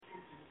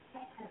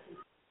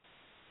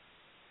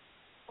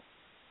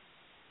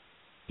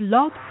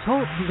Blog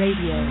Talk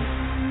Radio.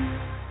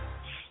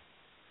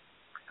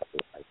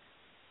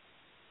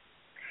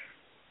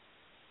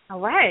 All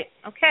right.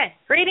 Okay.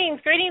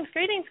 Greetings,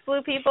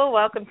 Blue people.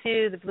 Welcome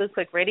to the Blue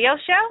Click Radio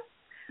Show.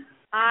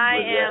 I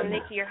am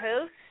Nikki, your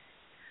host.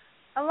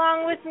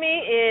 Along with me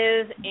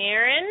is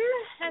Aaron,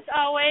 as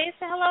always.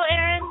 Say hello,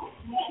 Aaron.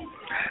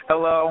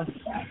 Hello.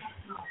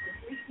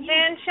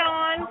 And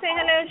Sean. Say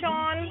hello,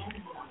 Sean.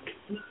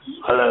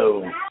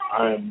 Hello.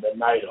 I'm the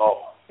Nighthawk.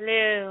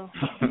 Hello.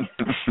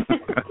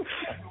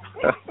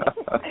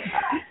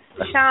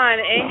 Sean,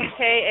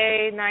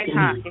 a.k.a.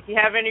 Nighthawk. If you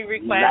have any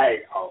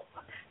requests,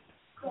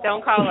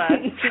 don't call us.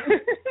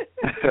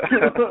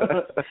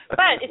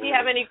 But if you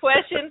have any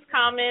questions,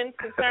 comments,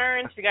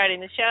 concerns regarding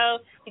the show,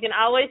 you can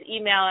always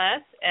email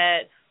us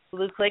at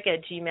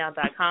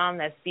blueclick@gmail.com.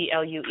 That's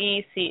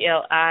BLUECLIQUE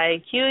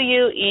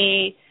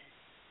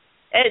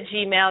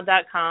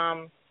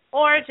 @gmail.com.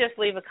 Or just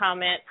leave a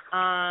comment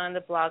on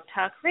the Blog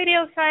Talk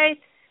Radio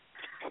site.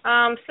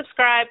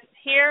 Subscribe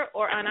here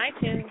or on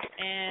iTunes,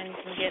 and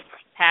you can get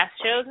past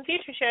shows and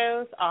future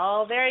shows,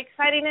 all very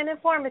exciting and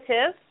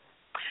informative.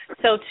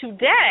 So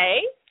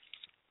today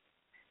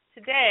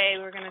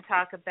we're going to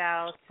talk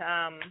about,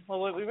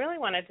 what we really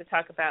wanted to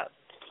talk about,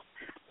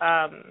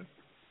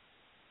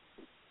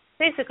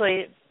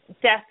 basically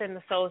death and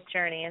the soul's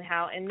journey, and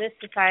how in this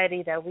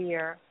society that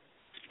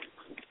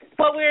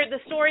the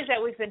stories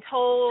that we've been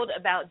told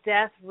about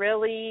death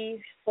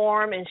really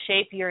form and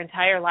shape your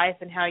entire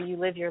life and how you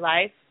live your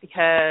life,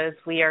 because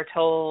we are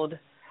told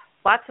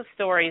lots of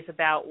stories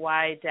about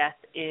why death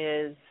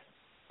is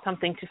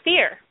something to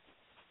fear.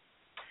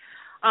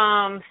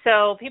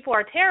 So people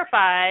are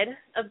terrified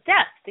of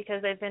death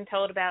because they've been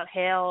told about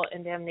hell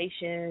and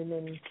damnation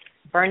and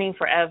burning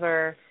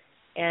forever.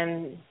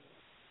 And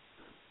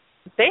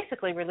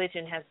basically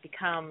religion has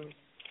become,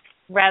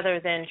 rather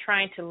than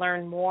trying to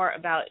learn more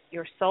about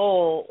your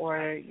soul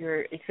or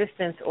your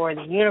existence or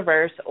the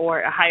universe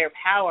or a higher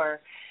power,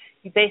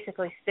 you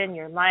basically spend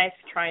your life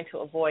trying to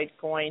avoid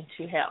going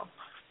to hell.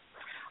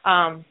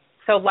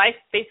 So life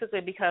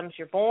basically becomes,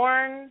 you're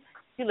born,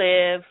 you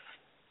live,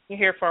 you're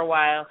here for a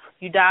while,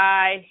 you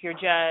die, you're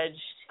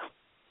judged,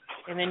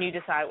 and then you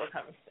decide what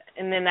comes,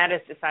 and then that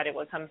is decided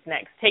what comes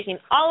next, taking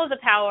all of the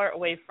power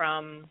away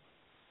from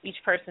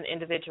each person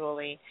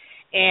individually.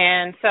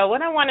 And so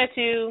what I wanted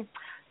to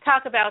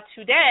talk about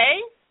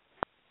today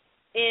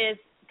is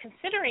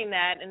considering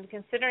that and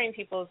considering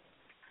people's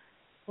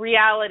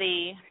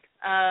reality,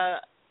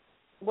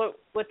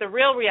 what the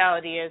real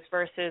reality is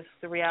versus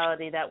the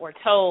reality that we're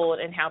told,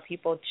 and how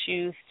people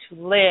choose to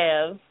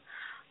live.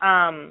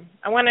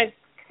 I want to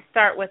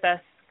start with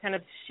us kind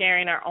of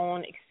sharing our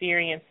own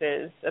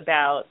experiences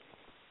about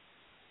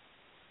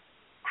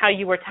how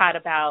you were taught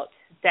about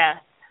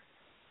death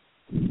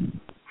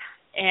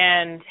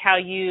and how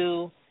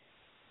your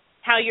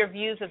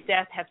views of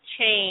death have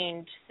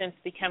changed since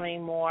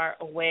becoming more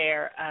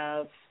aware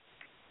of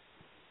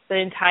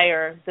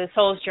the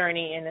soul's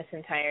journey in its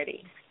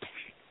entirety.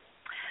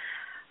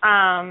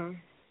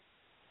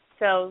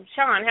 So,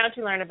 Sean, how did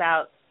you learn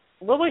about,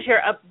 what was your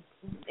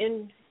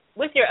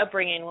with your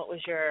upbringing? What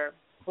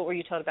were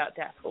you told about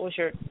death? What was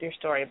your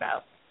story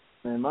about?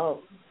 Man, my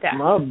death?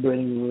 My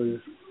upbringing was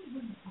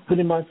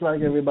pretty much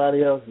like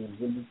everybody else's.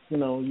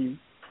 You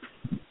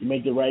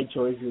make the right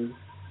choices.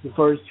 The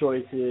first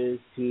choice is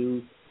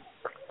to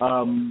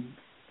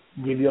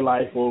give your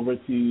life over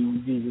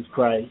to Jesus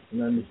Christ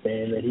and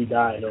understand that he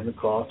died on the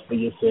cross for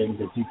your sins,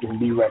 that you can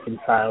be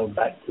reconciled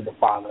back to the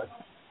Father.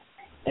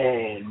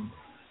 And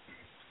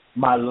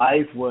my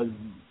life was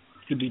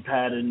to be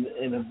patterned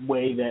in a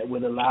way that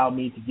would allow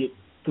me to get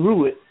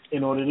through it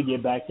in order to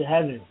get back to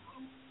heaven.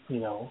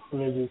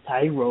 There's a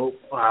tightrope.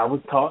 I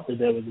was taught that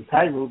there was a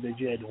tightrope that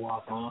you had to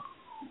walk on.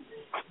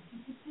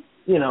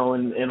 And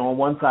on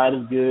one side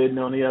is good and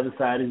on the other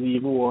side is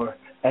evil, or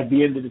at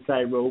the end of the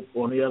tightrope,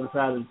 on the other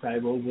side of the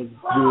tightrope was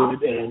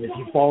good, and if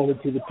you fall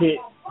into the pit,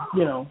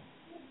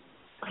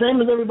 same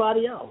as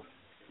everybody else.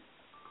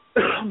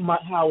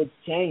 How it's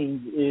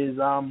changed is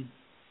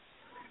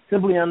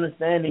simply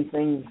understanding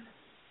things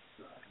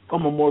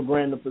from a more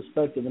grander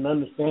perspective, and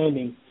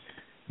understanding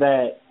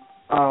that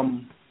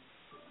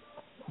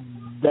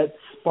that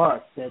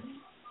spark that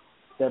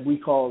we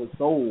call the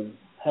soul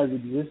has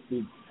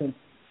existed since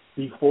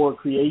before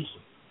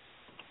creation,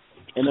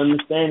 and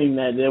understanding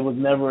that there was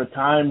never a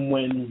time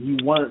when you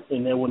weren't,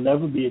 and there will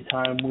never be a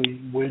time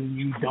when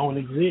you don't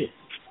exist.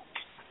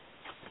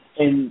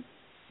 And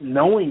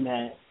knowing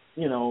that,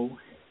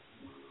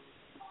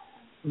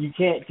 you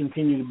can't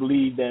continue to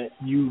believe that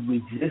you've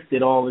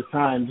existed all the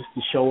time just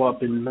to show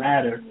up and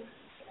matter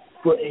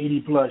for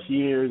 80-plus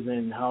years,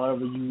 and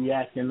however you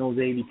react in those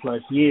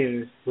 80-plus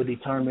years will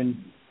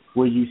determine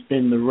where you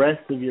spend the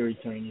rest of your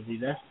eternity.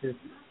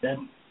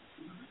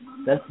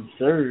 That's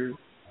absurd.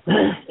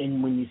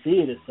 And when you see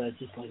it as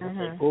such, it's like,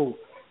 okay, cool.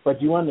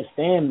 But you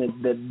understand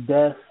that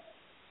death,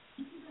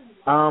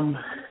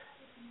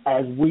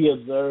 as we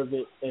observe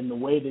it and the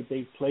way that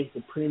they've placed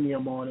a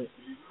premium on it,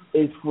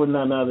 is for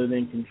none other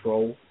than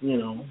control.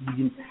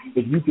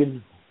 If you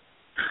can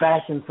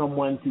fashion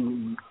someone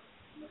to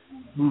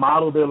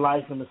model their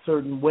life in a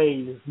certain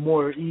way, it's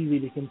more easy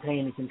to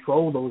contain and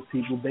control those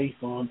people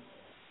based on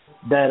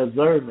that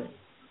observance.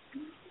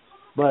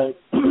 But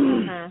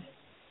I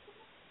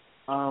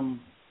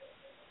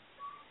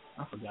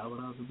forgot what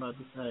I was about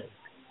to say.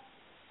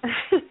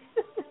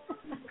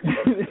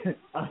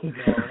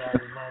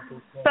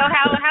 So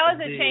how has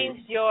it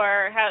changed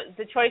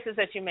the choices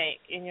that you make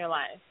in your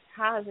life?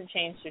 How has it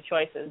changed your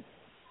choices?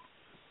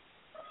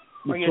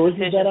 Or your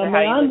decisions or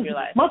how you live your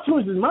life?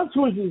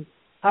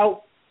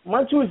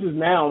 My choices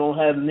now don't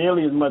have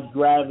nearly as much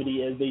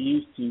gravity as they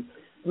used to.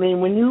 I mean,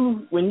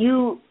 when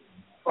you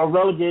are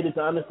relegated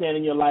to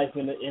understanding your life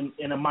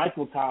in a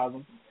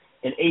microcosm,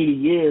 in 80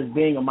 years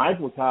being a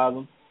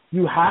microcosm,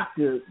 you have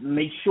to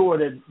make sure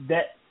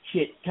that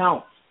shit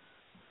counts.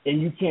 And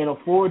you can't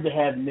afford to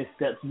have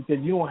missteps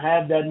because you don't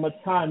have that much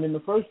time in the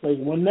first place.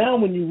 Well, now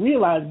when you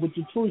realize what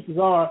your choices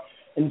are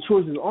and the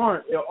choices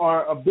aren't, there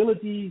are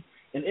abilities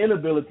and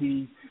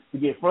inabilities to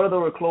get further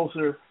or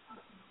closer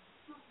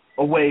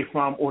away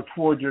from or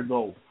toward your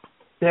goal.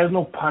 There's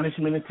no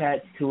punishment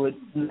attached to it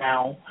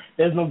now.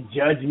 There's no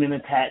judgment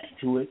attached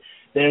to it.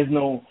 There's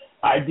no,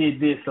 I did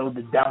this so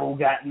the devil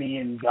got me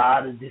and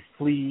God is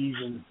displeased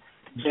and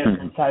there's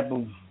some type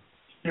of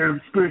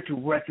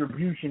spiritual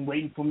retribution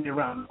waiting for me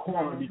around the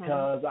corner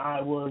because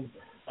I was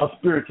a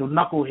spiritual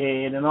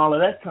knucklehead and all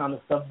of that kind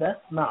of stuff. That's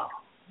no.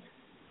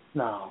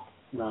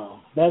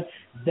 That's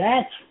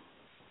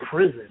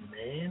prison,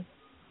 man.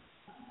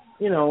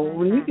 You know,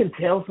 when you can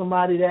tell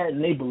somebody that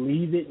and they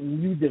believe it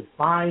and you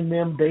define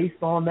them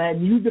based on that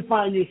and you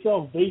define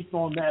yourself based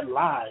on that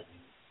lie,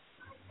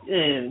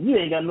 and you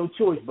ain't got no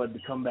choice but to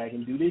come back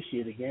and do this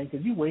shit again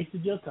because you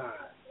wasted your time.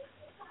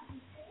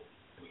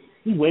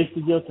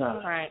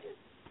 Right.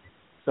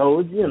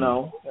 So, you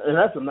know, and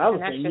that's another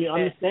thing. You're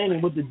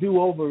understanding what the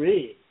do-over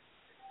is,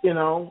 you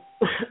know.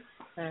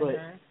 But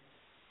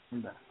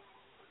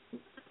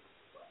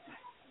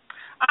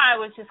I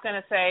was just going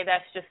to say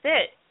that's just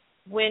it.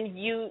 When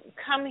you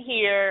come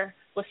here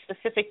with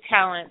specific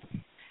talents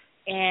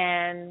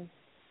and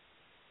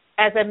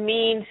as a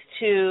means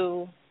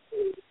to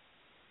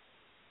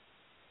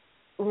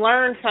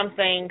learn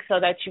something so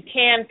that you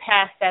can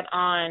pass that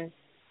on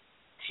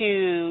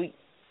to,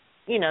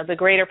 you know, the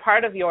greater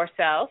part of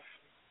yourself,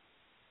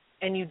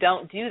 and you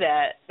don't do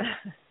that,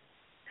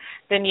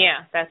 then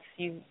that's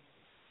you.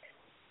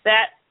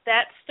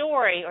 That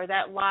story or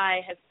that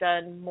lie has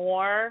done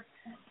more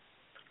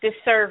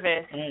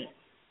disservice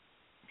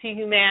to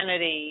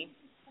humanity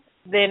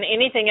than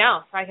anything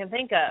else I can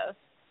think of,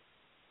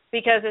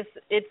 because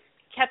it's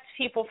kept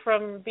people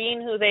from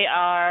being who they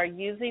are,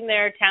 using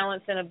their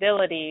talents and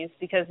abilities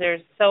because they're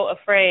so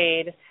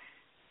afraid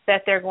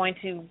that they're going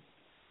to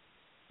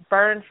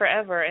burn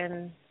forever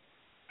in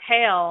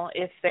hell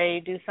if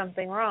they do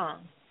something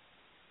wrong.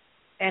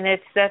 And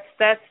that's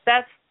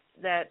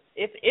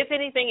if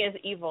anything is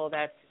evil,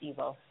 that's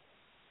evil.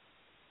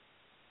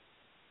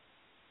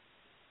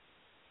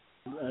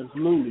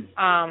 Absolutely.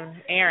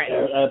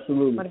 Aaron.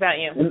 Absolutely. What about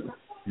you?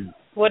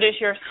 What is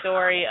your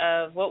story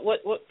of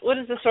what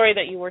is the story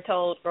that you were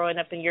told growing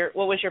up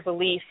what was your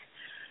belief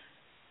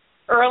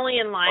early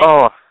in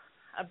life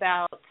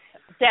about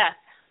death,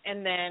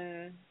 and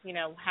then, you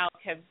know,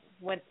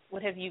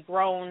 what have you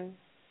grown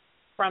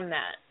from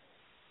that?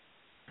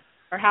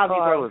 Or how have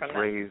you grown from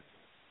that?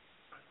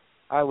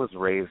 I was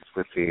raised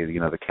with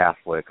the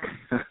Catholic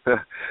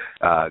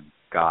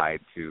guide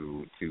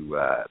to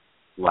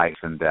life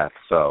and death.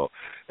 So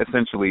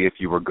essentially, if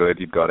you were good,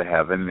 you'd go to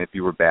heaven. If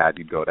you were bad,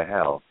 you'd go to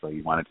hell. So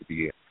you wanted to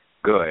be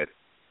good,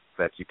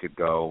 so that you could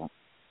go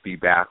be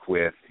back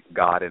with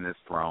God in His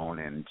throne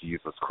and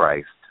Jesus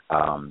Christ.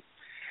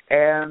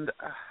 And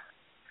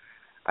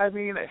I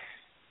mean,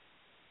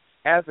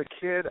 as a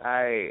kid,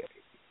 I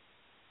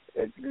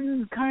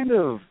kind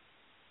of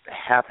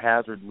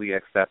haphazardly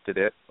accepted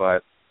it,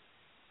 but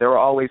there were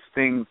always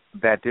things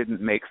that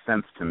didn't make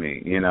sense to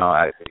me. You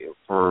know,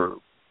 for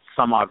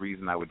some odd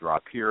reason, I would draw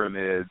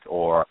pyramids,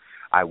 or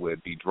I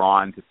would be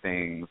drawn to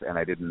things, and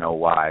I didn't know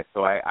why.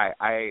 So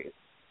I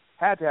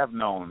had to have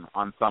known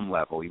on some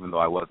level, even though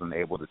I wasn't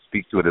able to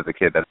speak to it as a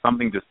kid, that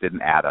something just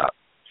didn't add up.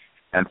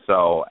 And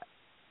so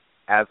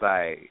as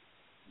I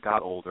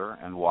got older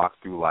and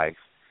walked through life,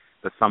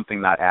 the something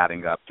not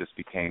adding up just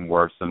became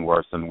worse and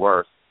worse and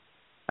worse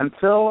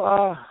until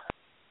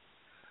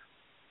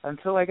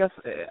I guess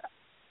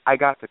I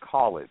got to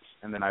college,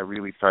 and then I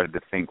really started to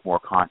think more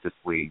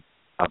consciously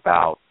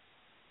about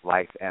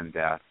life and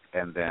death,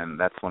 and then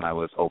that's when I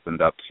was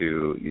opened up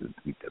to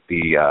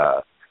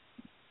the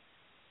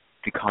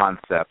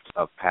concept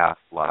of past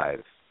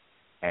lives,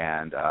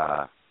 and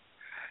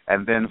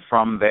then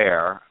from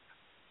there,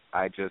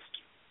 I just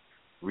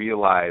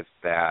realized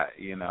that,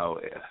 you know,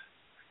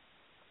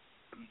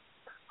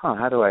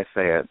 how do I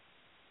say it?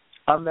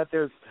 That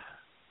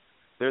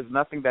there's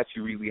nothing that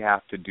you really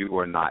have to do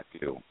or not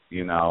do.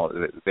 You know,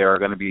 there are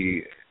going to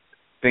be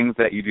things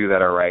that you do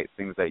that are right,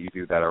 things that you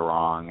do that are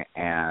wrong,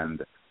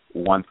 and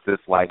once this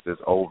life is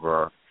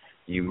over,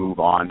 you move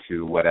on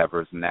to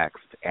whatever's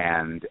next.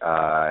 and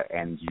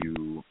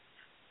you,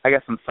 I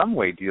guess, in some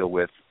way deal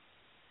with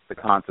the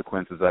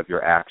consequences of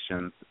your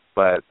actions,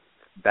 but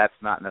that's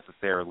not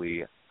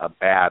necessarily a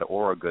bad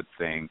or a good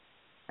thing,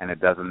 and it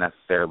doesn't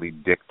necessarily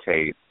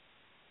dictate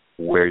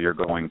where you're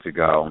going to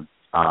go.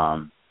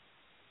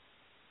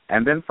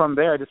 And then from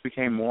there, I just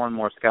became more and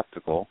more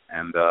skeptical,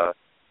 and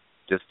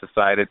just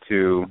decided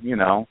to,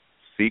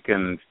 seek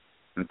and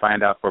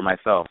find out for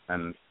myself.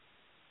 And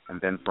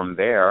then from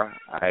there,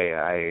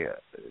 I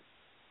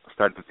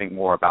started to think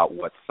more about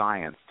what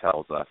science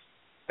tells us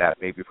that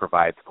maybe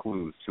provides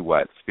clues to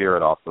what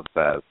spirit also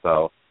says.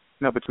 So,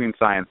 between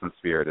science and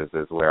spirit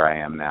is where I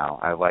am now.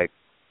 I like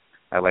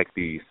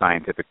the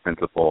scientific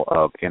principle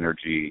of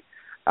energy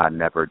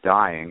never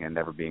dying and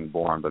never being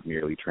born, but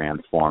merely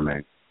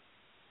transforming.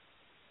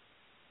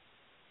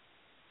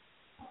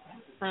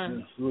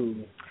 Sean,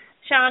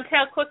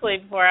 tell quickly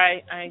before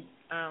I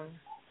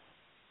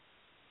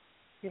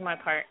do my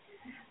part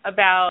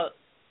about,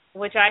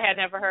 which I had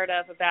never heard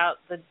of, about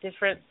the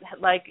different,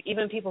 like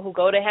even people who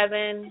go to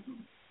heaven,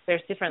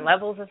 there's different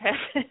levels of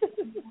heaven.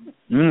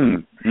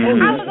 I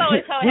was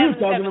always told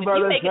heaven is heaven. If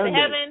you make it to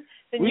heaven,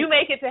 then you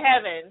make it to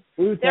heaven.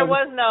 There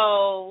was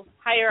no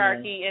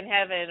hierarchy in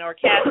heaven or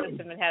caste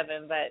system in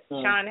heaven, but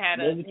Sean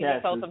he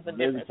was told something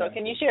different. So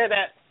can you share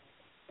that?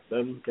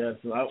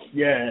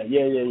 Yeah.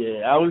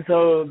 I was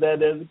told that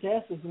there's a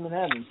caste system in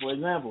heaven. For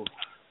example,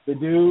 the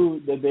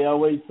dude that they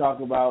always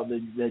talk about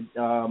that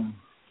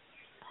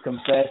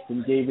confessed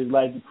and gave his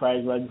life to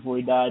Christ right before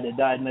he died, that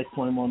died next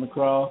to him on the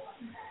cross,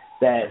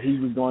 that he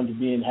was going to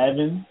be in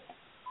heaven.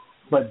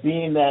 But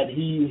being that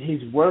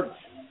his works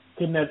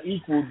couldn't have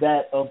equaled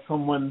that of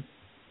someone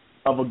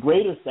of a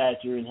greater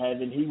stature in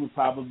heaven, he would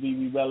probably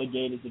be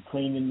relegated to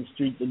cleaning the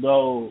streets of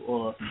gold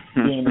or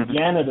being a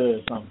janitor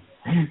or something.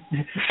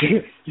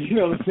 You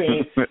know what I'm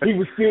saying? He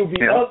would still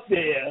be up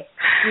there,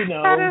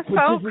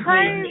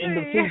 participating in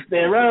the fruits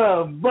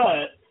thereof,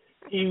 but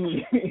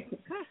he's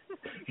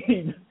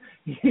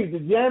a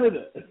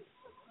janitor.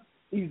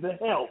 He's a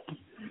help.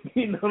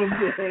 You know what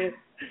I'm saying?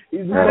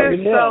 He's that is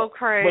so help,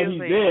 crazy.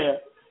 But he's there.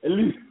 At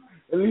least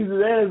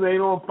his ass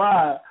ain't on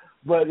fire,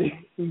 but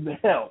he's a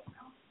help.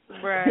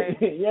 Right.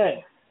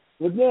 Yeah.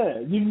 But yeah,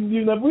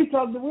 we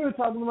were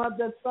talking about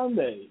that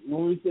Sunday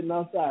when we were sitting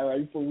outside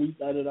right before we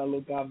started our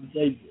little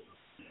conversation.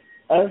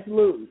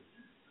 Absolutely.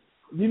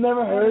 You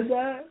never heard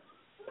that?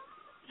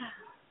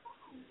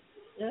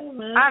 Yeah,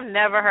 man. I've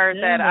never heard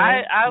that. Man.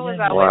 I was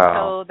always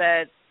told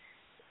that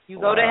you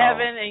go to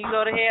heaven and you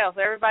go to hell.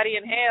 So everybody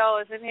in hell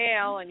is in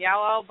hell, and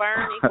y'all all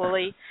burn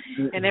equally.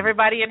 And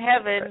everybody in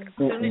heaven, as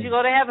soon as you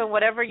go to heaven,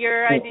 whatever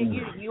your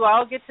idea, you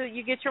all get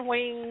your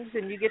wings,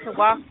 and you get to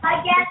walk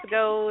to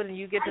go, and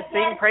you get to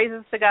sing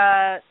praises to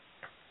God.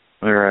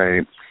 All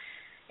right.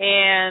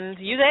 And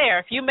you there.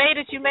 If you made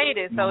it, you made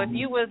it. So if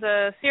you was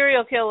a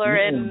serial killer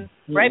and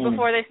right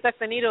before they stuck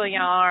the needle in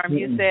your arm,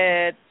 you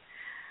said,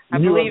 I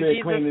believe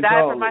Jesus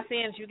died for my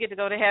sins, you get to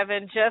go to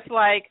heaven just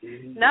like,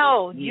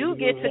 no, you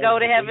get to go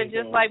to heaven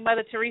just like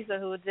Mother Teresa,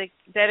 who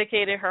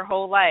dedicated her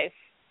whole life.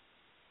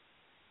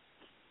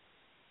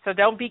 So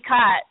don't be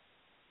caught.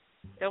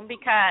 Don't be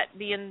caught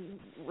being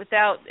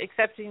without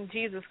accepting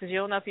Jesus, because you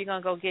don't know if you're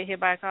going to go get hit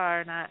by a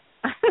car or not.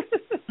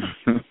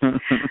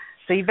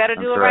 So you better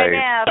do it right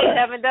now if you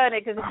haven't done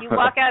it, because if you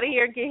walk out of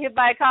here and get hit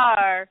by a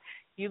car,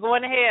 you're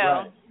going to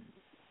hell.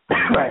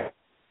 Right.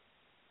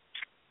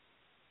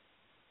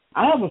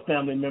 I have a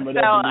family member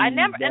that I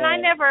never.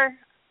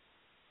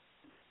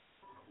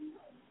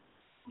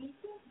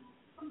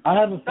 I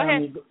have a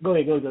family. Go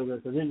ahead. Because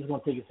they're just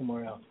gonna take it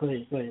somewhere else. Go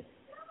ahead.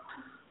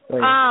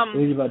 What are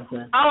you about to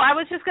say? I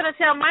was just gonna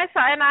tell my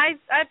side, and I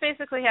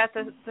basically had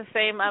the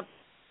same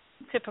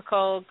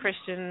typical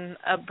Christian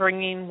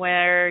upbringing,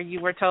 where you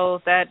were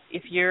told that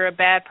if you're a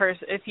bad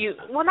person,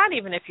 not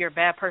even if you're a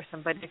bad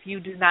person, but if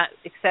you do not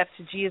accept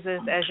Jesus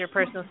as your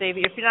personal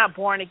savior, if you're not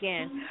born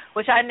again,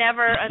 which I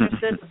never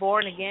understood the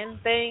born again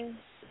thing.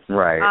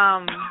 Right.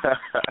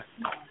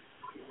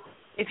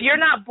 If you're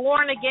not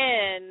born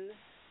again,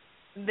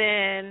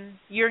 then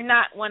you're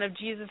not one of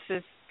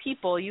Jesus's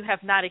people. You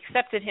have not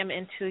accepted him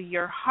into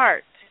your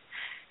heart.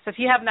 So if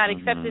you have not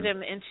accepted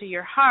him into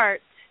your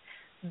heart,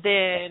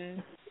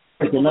 then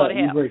you will go to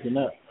hell. You're breaking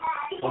up.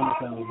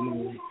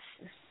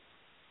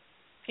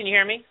 Can you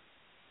hear me?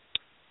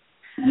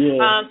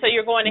 Yeah. So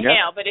you're going to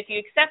hell. But if you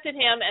accepted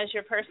him as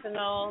your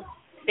personal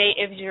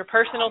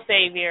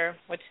savior,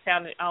 which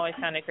always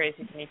sounded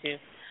crazy to me too,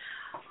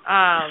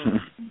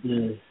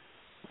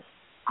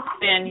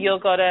 then you'll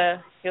go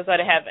to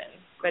heaven.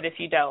 But if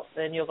you don't,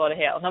 then you'll go to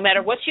hell. No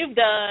matter what you've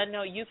done,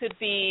 you could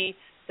be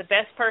the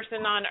best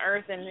person on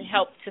earth and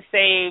help to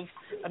save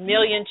 1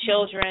 million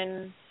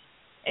children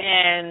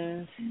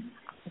and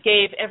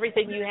gave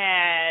everything you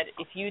had.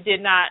 If you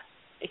did not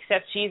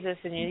accept Jesus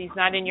and he's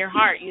not in your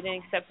heart, you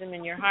didn't accept him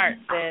in your heart,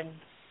 then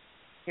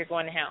you're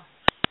going to hell.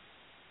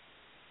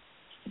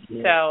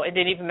 Yeah. So it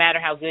didn't even matter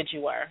how good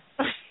you were.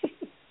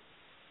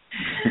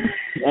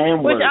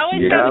 Which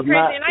always sounds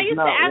crazy. And I used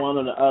to ask one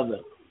or the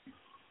other.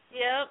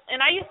 Yeah,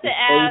 and I used to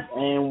ask.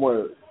 And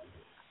word.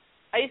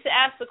 I used to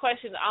ask the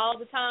question all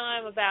the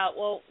time about,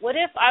 well, what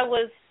if I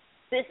was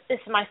this?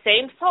 It's my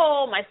same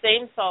soul,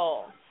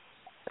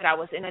 but I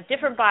was in a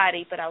different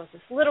body. But I was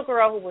this little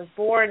girl who was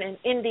born in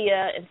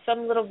India in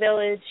some little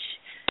village,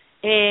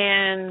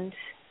 and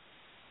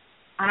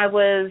I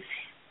was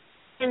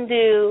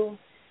Hindu,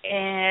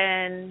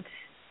 and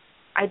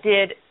I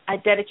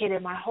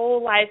dedicated my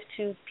whole life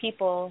to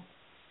people,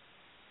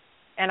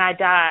 and I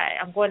die.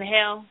 I'm going to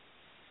hell.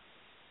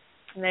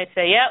 And they'd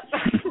say, yep.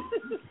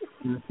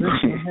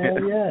 Hell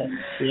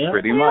yeah.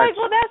 Pretty much. Like,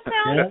 well, that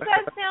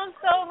sounds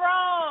so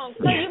wrong.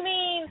 So you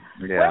mean,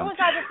 where was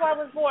I before I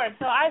was born?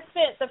 So I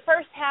spent the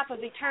first half of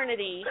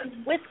eternity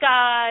with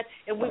God,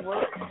 and we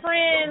were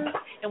friends,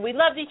 and we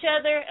loved each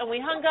other, and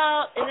we hung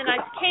out, and then I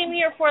came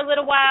here for a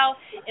little while,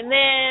 and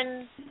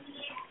then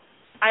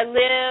I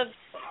lived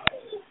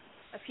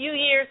a few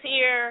years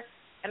here,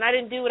 and I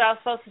didn't do what I was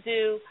supposed to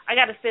do. I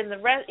got to spend the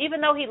rest,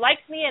 even though he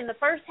likes me in the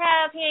first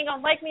half, he ain't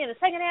going to like me in the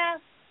second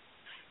half.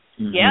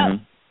 Mm-hmm.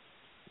 Yep.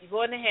 You're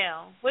going to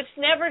hell. Which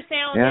never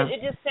sounded,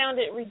 it just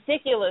sounded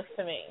ridiculous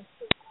to me.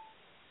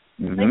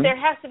 Mm-hmm. Like, there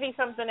has to be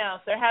something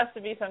else. There has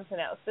to be something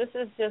else. This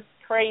is just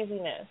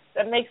craziness.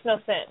 That makes no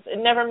sense.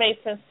 It never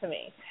made sense to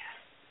me.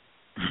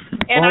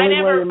 And I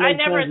never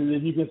sense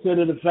is if you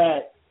consider the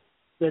fact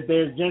that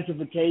there's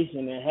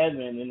gentrification in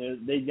heaven,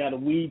 and they got to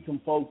weed some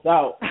folks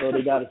out, so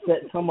they got to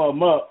set some of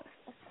them up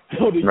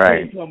so they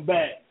can't come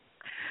back.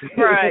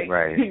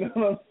 Right. You know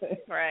what I'm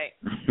saying? Right.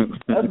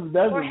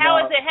 That's or how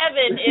is it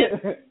heaven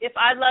if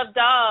I love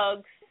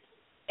dogs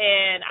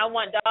and I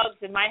want dogs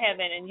in my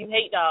heaven and you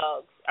hate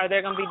dogs? Are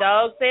there going to be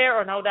dogs there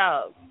or no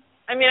dogs?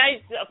 I mean,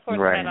 I of course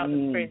had all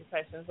these crazy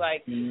questions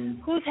like,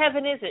 whose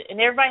heaven is it? And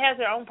everybody has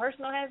their own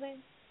personal heaven?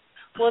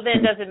 Well,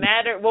 then does it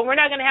matter? Well, we're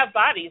not going to have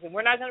bodies, and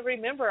we're not going to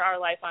remember our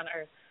life on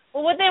earth.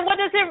 Well, then what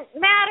does it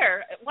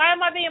matter? Why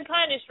am I being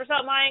punished for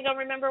something I ain't going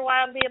to remember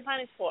why I'm being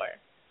punished for?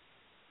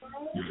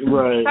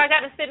 Right. So I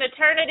got to spend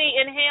eternity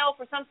in hell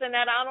for something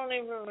that I don't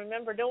even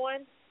remember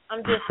doing?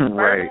 I'm just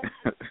right.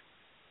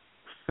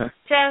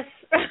 Just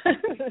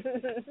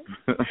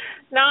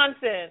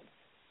nonsense.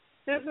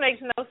 This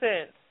makes no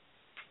sense.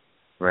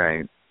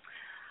 Right.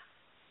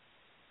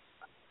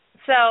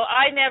 So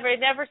it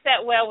never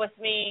sat well with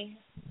me.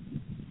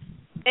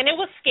 And it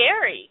was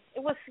scary.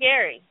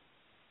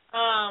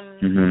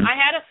 I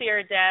had a fear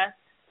of death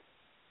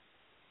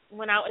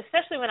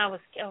especially when I was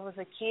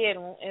a kid.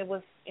 It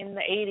was in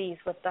the 80s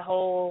with the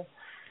whole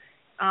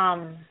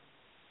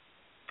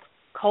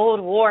Cold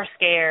War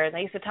scare. And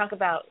they used to talk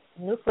about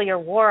nuclear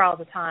war all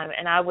the time,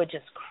 and I would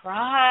just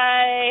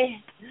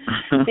cry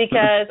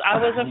because I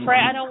was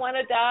afraid. I don't want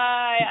to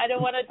die.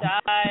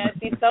 I'd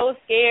be so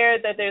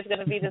scared that there's going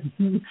to be this.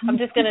 I'm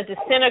just going to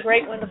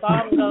disintegrate when the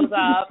bomb goes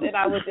off, and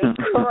I would just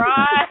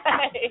cry.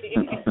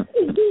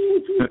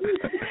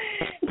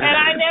 And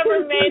I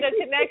never made a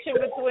connection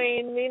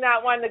between me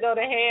not wanting to go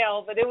to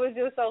hell, but it was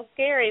just so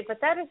scary. But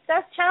that's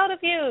child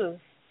abuse.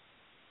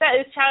 That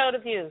is child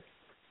abuse.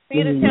 For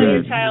you to tell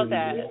your child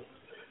that.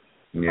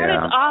 Yeah. That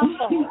is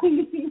awful.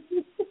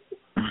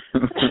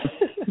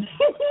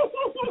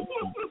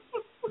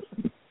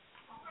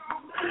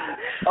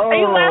 Are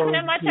you laughing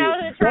at my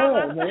childhood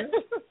trauma?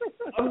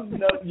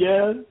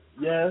 Yes.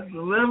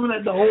 I'm laughing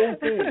at the whole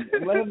thing.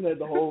 I'm laughing at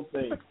the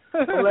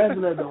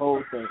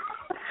whole thing.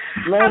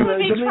 I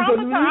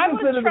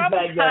was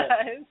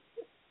traumatized.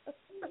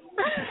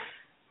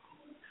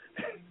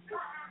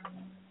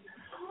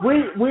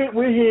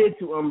 We're here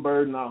to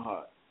unburden our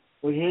hearts.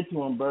 We're here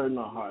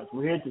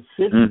to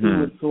sift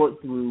through and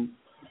sort through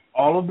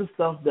all of the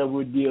stuff that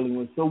we're dealing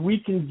with so we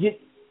can get,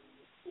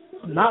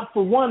 not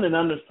for one, an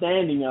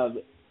understanding of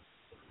it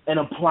and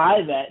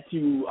apply that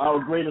to our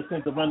greater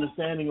sense of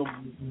understanding of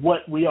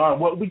what we are,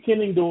 what we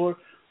can endure,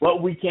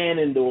 what we can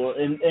endure,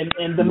 and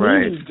the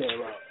meanings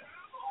thereof.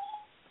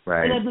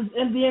 Right. And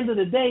at the end of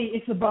the day,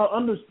 it's about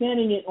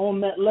understanding it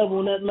on that level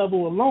and that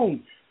level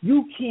alone.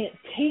 You can't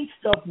take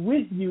stuff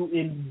with you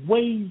in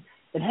ways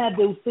and have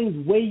those things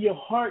weigh your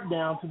heart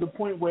down to the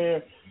point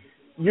where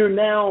you're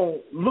now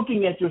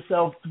looking at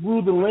yourself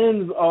through the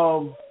lens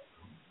of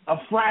a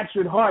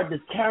fractured heart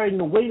that's carrying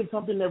the weight of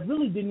something that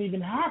really didn't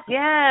even happen.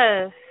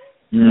 Yes.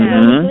 You know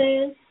what I'm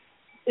saying?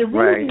 It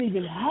really didn't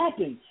even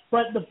happen.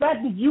 But the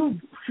fact that you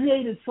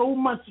created so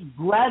much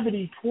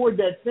gravity toward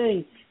that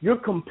thing, you're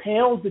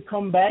compelled to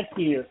come back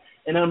here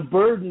and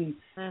unburden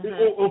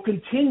or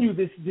continue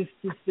this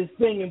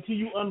thing until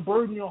you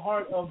unburden your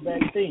heart of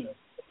that thing.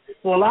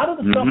 So a lot of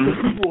the stuff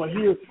that people are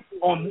here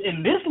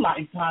in this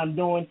lifetime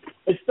doing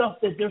is stuff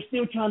that they're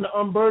still trying to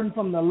unburden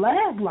from the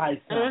last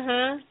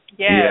lifetime.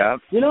 Yeah.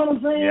 You know what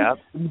I'm saying? Yep.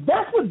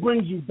 That's what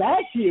brings you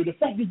back here. The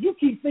fact that you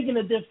keep thinking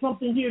that there's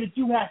something here that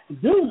you have to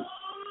do.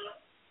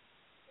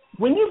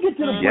 When you get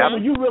to the point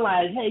where you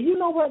realize, hey, you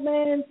know what,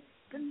 man?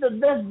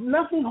 There's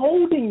nothing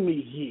holding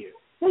me here.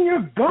 Then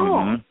you're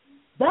gone.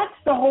 That's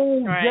the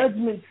whole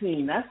judgment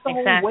scene. That's the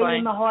whole weight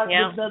in the heart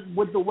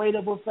with the weight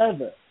of a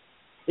feather.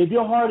 If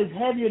your heart is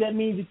heavier, that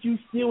means that you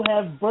still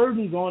have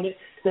burdens on it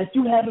that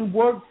you haven't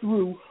worked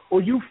through,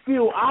 or you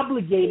feel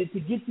obligated to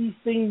get these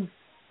things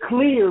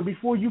clear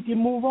before you can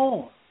move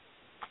on.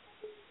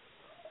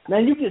 Now,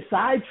 you get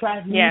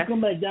sidetracked when you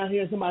come back down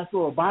here and somebody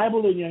throw a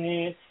Bible in your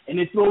hand and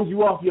it throws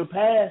you off your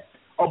path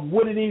of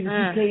what it is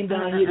that you came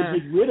down here to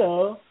get rid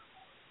of.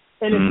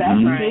 And if that's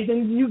the case,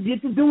 then you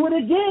get to do it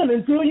again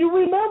until you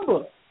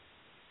remember.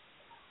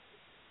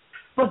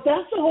 But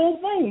that's the whole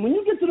thing. When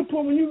you get to the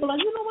point when you're like,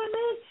 you know what,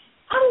 man,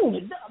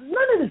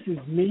 none of this is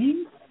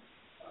me.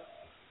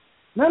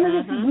 None of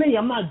this is me.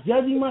 I'm not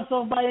judging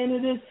myself by any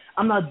of this.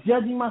 I'm not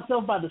judging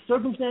myself by the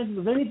circumstances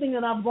of anything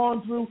that I've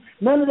gone through.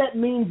 None of that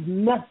means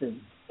nothing.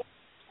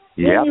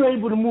 Then you're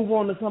able to move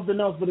on to something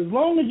else. But as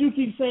long as you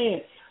keep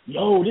saying,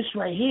 yo, this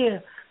right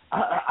here,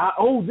 I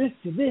owe this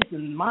to this,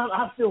 and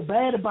I feel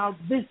bad about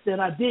this, that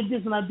I did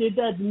this and I did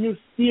that, then you're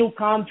still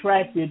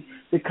contracted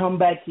to come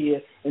back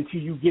here until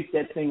you get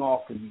that thing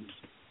off of you.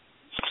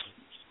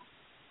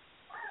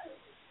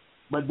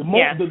 But the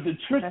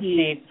trick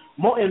is,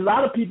 a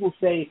lot of people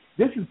say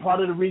this is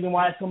part of the reason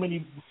why so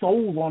many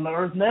souls on the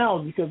earth now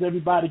is because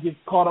everybody gets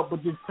caught up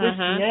with this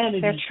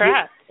Christianity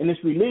shit and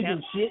this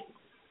religion shit.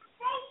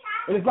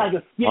 And it's like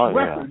a skip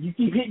record. You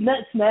keep hitting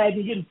that snag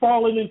and getting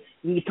fallen, and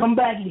you come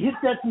back and hit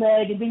that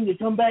snag, and then you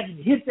come back and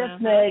hit that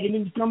snag, and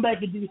then you come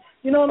back and do,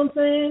 you know what I'm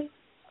saying?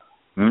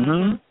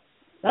 Mm-hmm.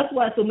 That's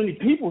why so many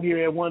people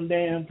here at one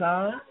damn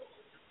time.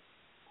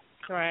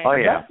 Right. Oh,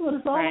 yeah. That's what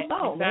it's all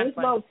about, man. It's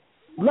about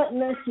letting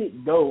that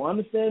shit go,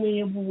 understanding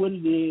it for what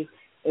it is,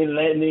 and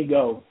letting it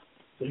go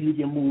so you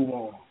can move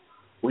on.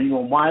 Or you're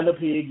going to wind up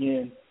here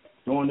again,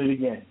 doing it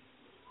again.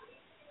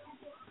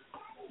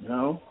 You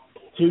know?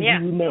 Till you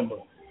remember.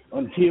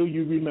 Until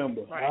you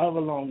remember, however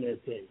long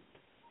that takes.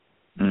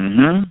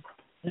 Mm-hmm.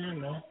 Yeah,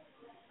 man.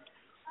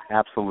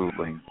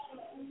 Absolutely.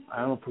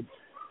 I don't put...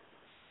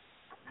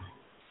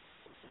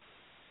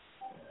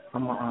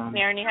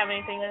 Maren, you have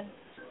anything to...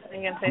 Are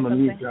you going to say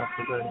something?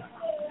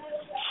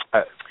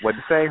 What'd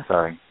you say?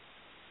 Sorry.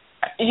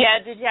 Yeah,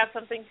 did you have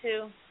something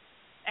to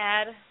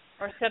add?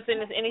 Or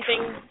something, any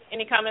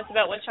comments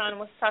about what Sean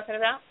was talking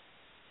about?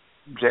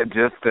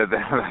 Just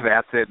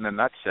that's it in a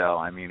nutshell.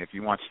 I mean, if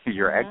you want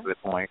your exit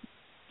point,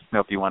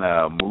 if you want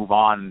to move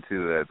on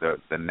to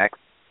the next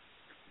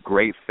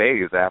great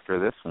phase after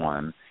this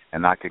one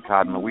and not get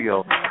caught in the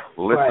wheel,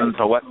 listen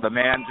to what the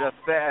man just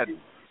said.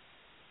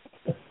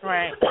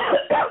 Right.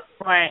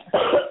 Right.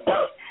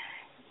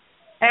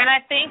 And I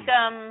think,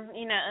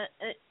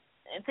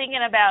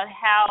 thinking about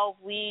how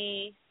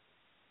we,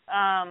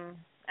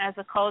 as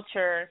a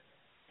culture,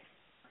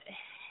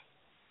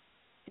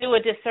 do a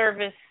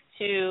disservice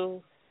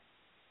to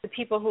the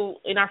people who,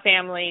 in our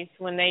families,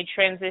 when they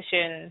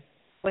transition,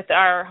 with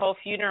our whole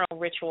funeral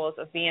rituals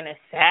of being as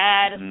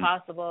sad as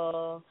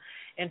possible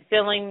and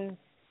feeling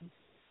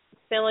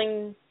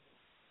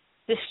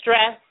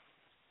distress,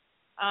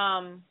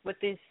 with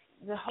the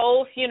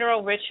whole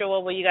funeral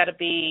ritual where you got to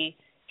be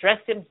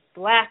dressed in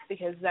black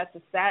because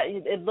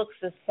it looks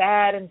so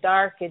sad and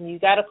dark, and you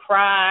got to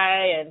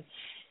cry and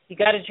you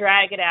got to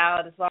drag it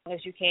out as long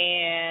as you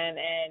can,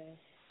 and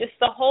just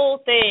the whole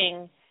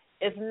thing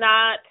is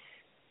not,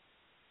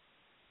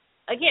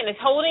 again, it's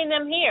holding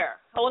them here,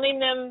 holding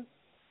them.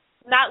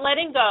 Not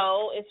letting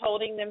go is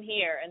holding them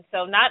here. And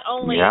so not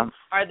only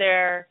are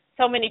there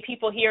so many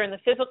people here in the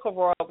physical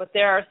world, but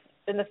there are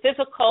in the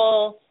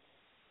physical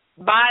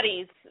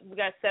bodies, we've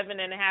got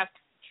 7.5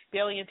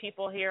 billion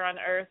people here on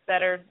Earth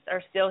that are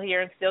still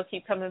here and still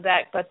keep coming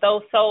back. But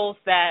those souls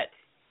that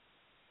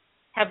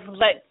have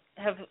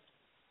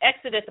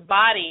exited the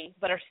body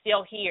but are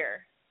still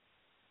here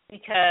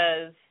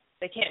because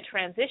they can't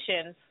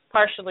transition,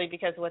 partially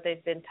because of what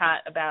they've been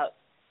taught about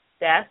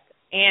death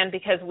and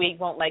because we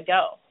won't let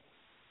go.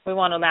 We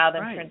won't allow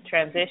them to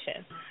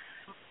transition.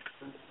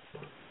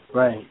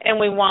 Right. And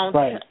we won't,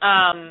 we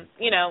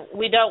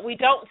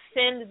don't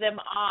send them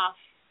off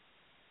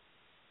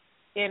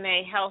in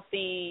a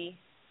healthy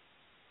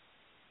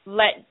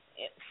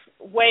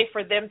way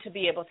for them to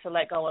be able to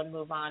let go and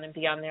move on and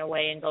be on their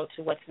way and go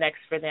to what's next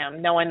for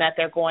them, knowing that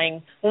they're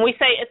going. When we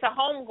say it's a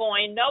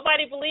homegoing,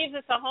 nobody believes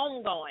it's a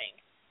homegoing.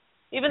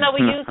 Even though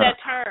we use that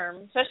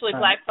term, especially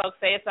black folks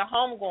say it's a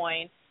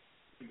homegoing.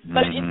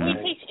 But if we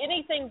teach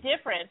anything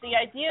different, the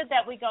idea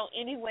that we go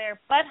anywhere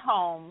but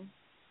home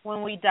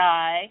when we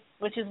die,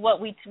 which is what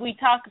we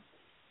talk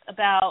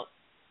about,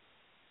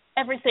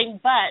 everything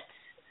but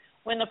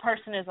when the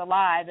person is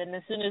alive, and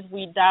as soon as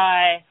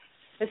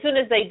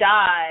they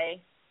die,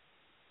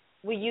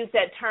 we use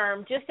that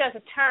term just as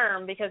a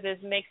term because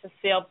it makes us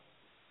feel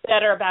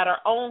better about our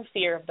own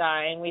fear of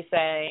dying. We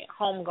say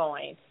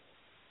homegoing.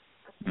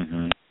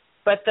 Mm-hmm.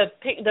 But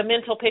the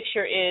mental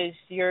picture is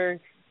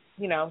you're,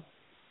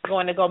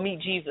 going to go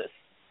meet Jesus.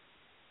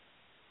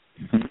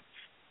 Mm-hmm.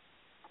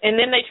 And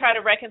then they try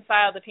to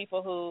reconcile the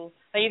people who,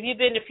 like, if you've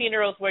been to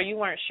funerals where you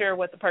weren't sure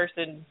what the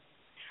person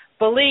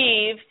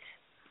believed,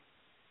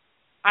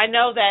 I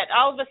know that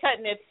all of a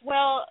sudden it's,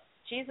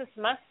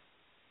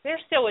 they're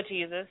still with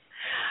Jesus.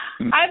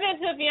 I went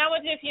to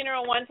a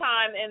funeral one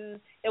time, and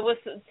it was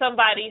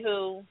somebody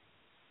who,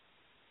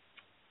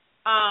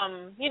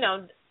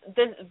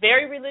 this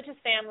very religious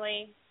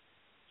family,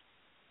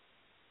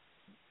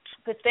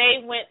 but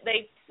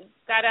they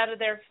got out of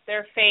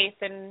their faith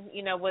and,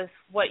 was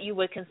what you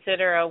would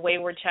consider a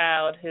wayward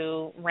child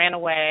who ran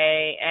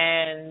away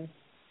and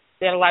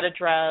did a lot of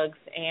drugs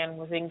and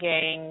was in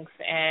gangs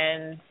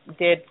and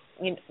did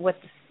with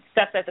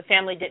stuff that the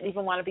family didn't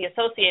even want to be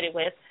associated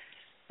with.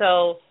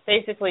 So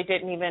basically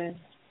didn't even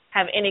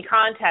have any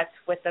contact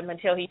with them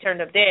until he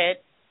turned up dead.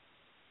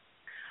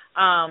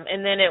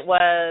 And then it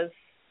was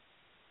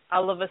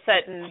all of a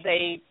sudden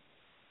they,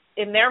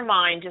 in their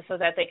mind, just so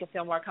that they could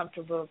feel more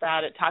comfortable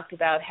about it, talked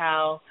about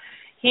how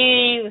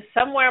he was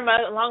somewhere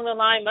along the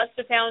line, must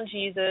have found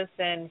Jesus,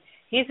 and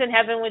he's in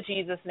heaven with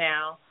Jesus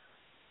now,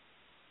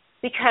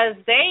 because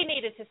they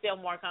needed to feel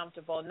more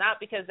comfortable, not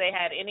because they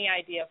had any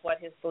idea of what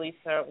his beliefs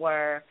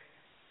were,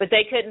 but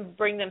they couldn't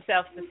bring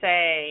themselves to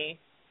say,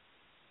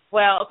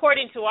 well,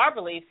 according to our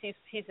beliefs,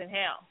 he's in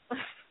hell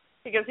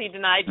because he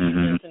denied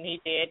Jesus and he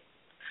did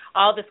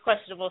all this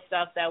questionable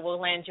stuff that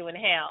will land you in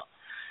hell.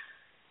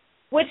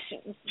 Which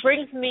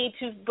brings me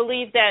to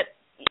believe that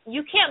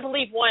you can't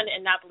believe one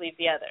and not believe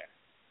the other.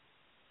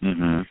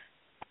 Mm-hmm.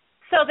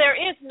 So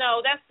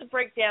that's the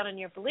breakdown in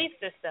your belief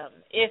system.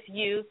 If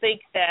you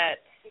think that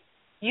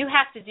you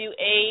have to do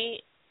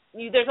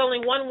there's only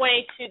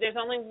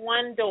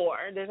one door,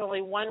 there's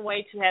only one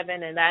way to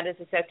heaven, and that is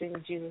accepting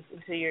Jesus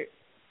into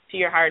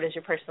your heart as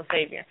your personal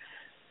Savior.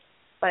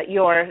 But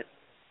your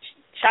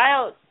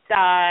child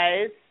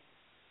dies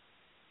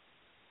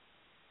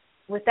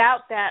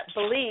without that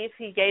belief.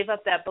 He gave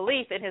up that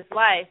belief in his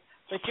life,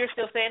 but you're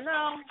still saying,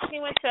 no, he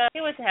went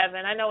to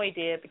heaven. I know he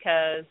did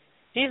because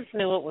Jesus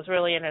knew what was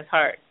really in his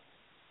heart.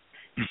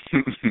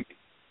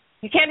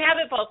 You can't have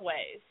it both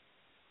ways.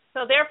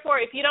 So therefore,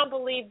 if you don't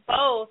believe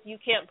both, you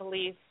can't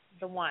believe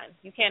the one.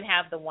 You can't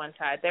have the one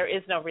side. There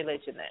is no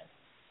religion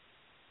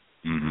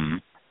then. Mm-hmm.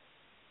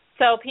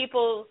 So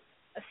people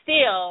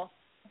still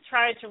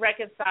trying to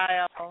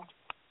reconcile.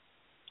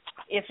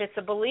 If it's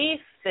a belief,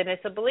 then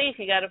it's a belief.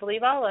 You got to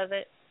believe all of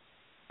it.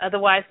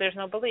 Otherwise, there's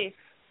no belief.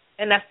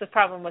 And that's the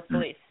problem with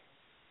belief.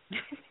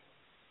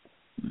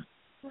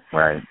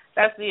 Right.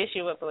 That's the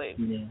issue with belief.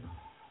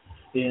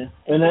 Yeah.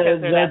 And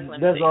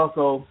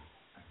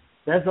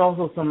that's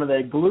also some of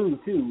that glue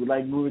too.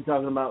 Like we were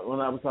talking about when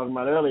I was talking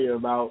about earlier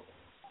about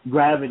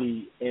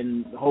gravity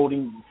and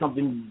holding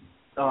something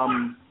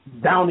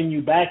downing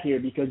you back here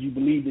because you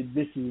believe that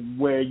this is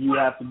where you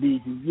have to be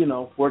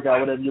to, work out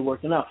whatever you're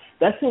working out.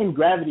 That same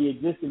gravity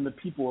exists in the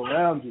people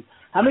around you.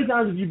 How many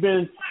times have you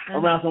been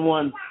around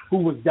someone who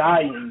was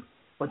dying,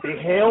 but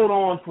they held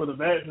on for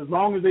as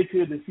long as they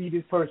could to see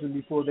this person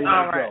before they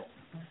let go?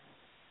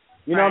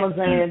 You know what I'm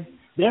saying?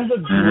 There's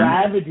a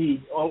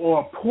gravity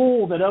or a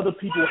pull that other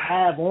people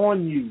have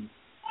on you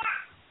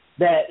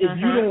that if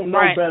you don't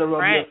know better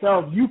of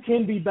yourself, you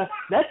can be better.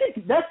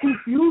 That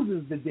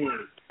confuses the dead.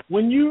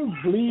 When you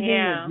believe in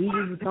that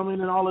Jesus is coming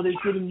and all of this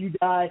shit and you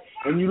die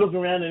and you look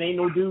around and ain't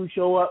no dude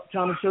show up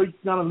trying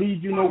to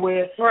lead you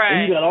nowhere,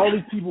 and you got all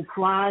these people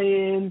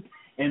crying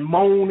and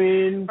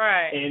moaning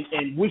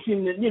and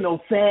wishing that,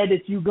 sad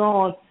that you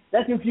gone,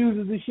 that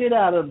confuses the shit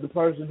out of the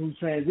person who's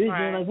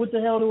transitioning. Like, what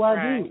the hell do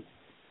I do?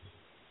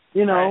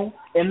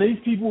 And these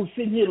people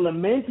sitting here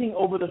lamenting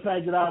over the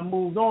fact that I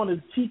moved on is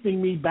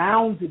keeping me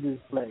bound to this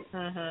place.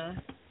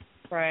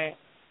 Right.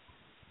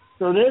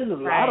 So there's a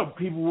lot of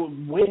people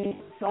with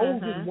waiting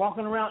souls just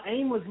walking around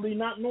aimlessly,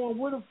 not knowing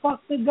where the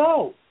fuck to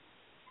go.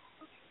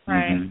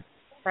 Right.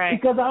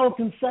 Because our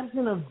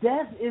conception of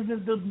death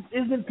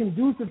isn't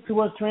conducive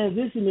to us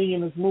transitioning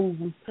in a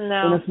smooth fashion.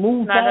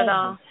 At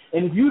all.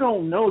 And if you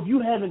don't know, if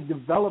you haven't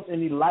developed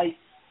any light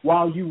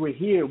while you were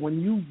here,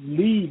 when you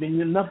leave and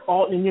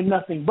you're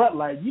nothing but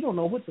light, you don't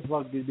know what the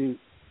fuck to do.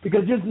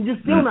 Because you're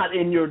still not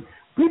in your.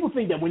 People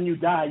think that when you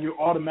die, you're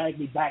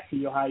automatically back to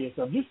your higher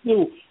self. You're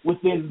still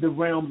within the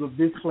realms of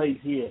this place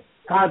here,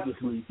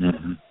 consciously.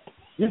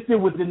 You're still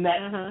within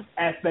that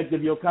aspect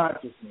of your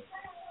consciousness.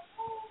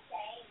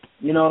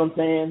 You know what I'm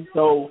saying?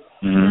 So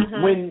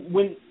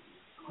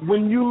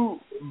when you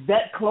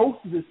that close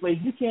to this place,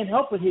 you can't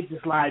help but hit the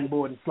sliding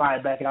board and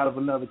slide back out of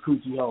another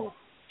coochie hole.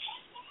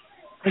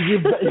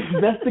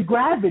 That's the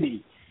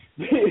gravity.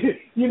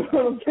 You know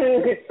what I'm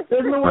saying?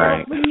 There's nowhere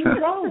else for you to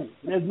go.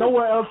 There's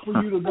nowhere else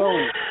for you to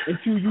go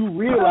until you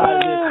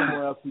realize there's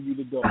somewhere else for you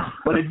to go.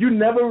 But if you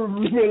never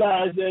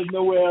realize there's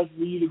nowhere else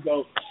for you to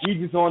go,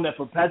 you're just on that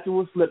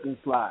perpetual slip and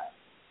slide.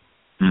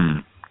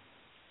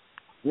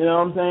 You know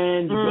what I'm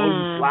saying? You go,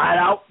 you slide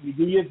out, you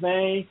do your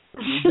thing,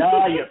 you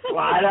die, you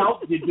slide out,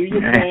 you do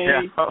your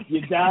thing,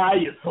 you die,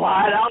 you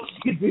slide out,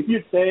 you do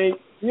your thing.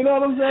 You know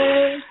what I'm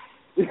saying?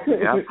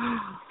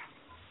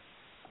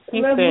 He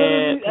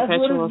said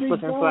perpetual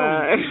slip and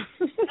slide.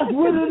 That's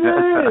what it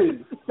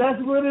is.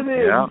 That's what it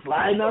is. Yeah.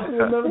 Sliding out to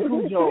another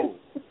cooch hole.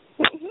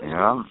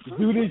 Yeah.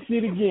 Do this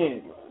shit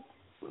again.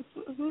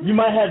 You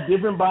might have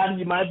different bodies.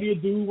 You might be a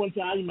dude one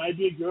time. You might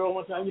be a girl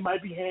one time. You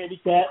might be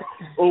handicapped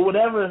or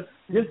whatever.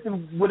 Just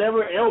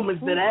whatever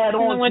ailments that add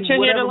on what to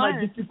whatever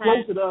might get you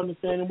closer to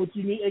understanding what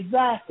you need.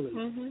 Exactly.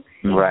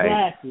 Right.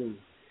 Exactly.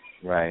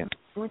 Right.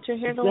 What you're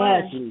here to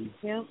learn. Exactly.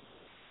 Yep.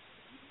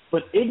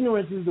 But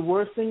ignorance is the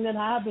worst thing that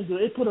happened to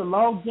it. It put a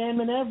log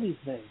jam in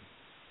everything.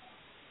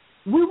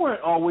 We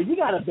weren't always. You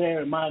got to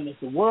bear in mind that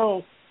the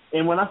world,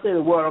 and when I say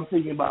the world,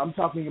 I'm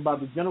talking about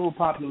the general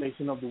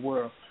population of the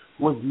world,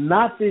 was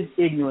not this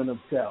ignorant of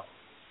self.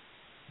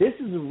 This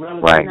is a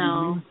relatively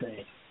new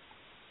thing.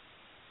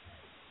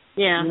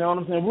 Yeah. You know what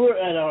I'm saying? We're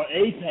at our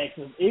apex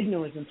of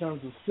ignorance in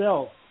terms of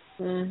self.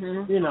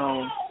 Mm-hmm. You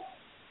know,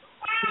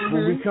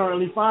 where we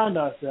currently find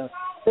ourselves.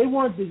 They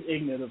weren't this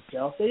ignorant of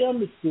self. They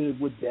understood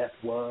what death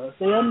was.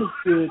 They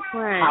understood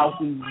how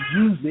to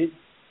use it.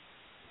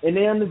 And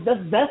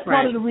that's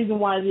part of the reason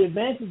why the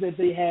advances that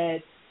they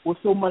had were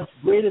so much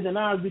greater than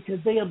ours, because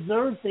they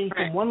observed things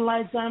from one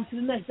lifetime to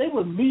the next. They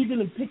were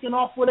leaving and picking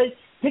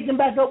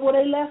back up where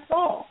they left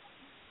off.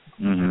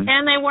 Mm-hmm.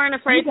 And they weren't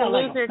afraid to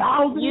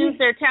use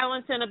their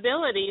talents and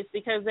abilities,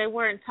 because they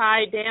weren't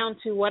tied down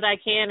to what I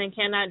can and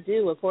cannot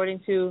do according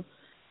to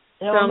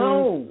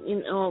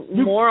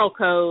moral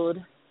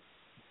code.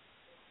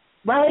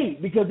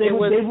 Right, because they knew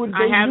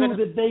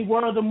that they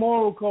were the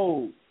moral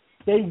code.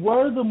 They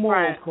were the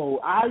moral code.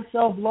 I,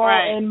 self-law,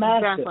 and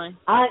master. Exactly.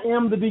 I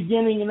am the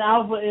beginning and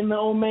alpha and the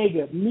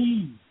omega.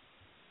 Me.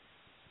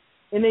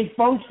 And they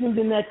functioned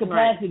in that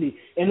capacity.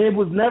 And it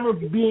was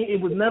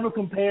never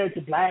compared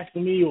to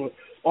blasphemy or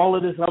all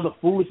of this other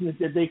foolishness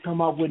that they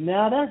come up with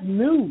now. That's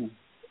new.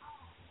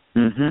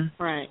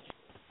 Mm-hmm. Right.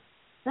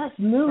 That's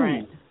new.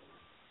 Right.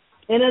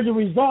 And as a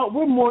result,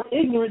 we're more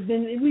ignorant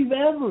than we've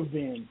ever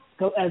been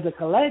as a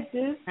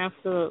collective.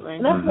 Absolutely.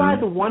 And that's why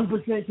the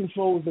 1%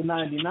 controls the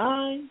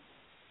 99.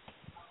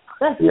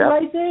 That's it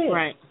right there.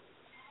 Right.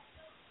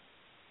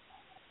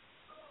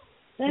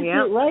 That's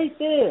it right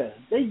there.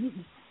 They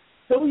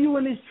throw you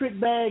in this trick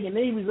bag and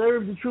they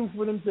reserve the truth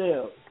for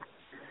themselves.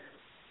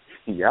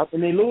 Yep.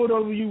 And they lord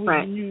over you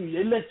with you.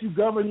 They let you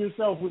govern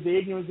yourself with the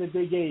ignorance that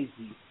they gave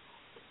you.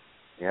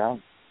 Yeah.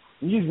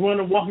 You just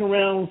walking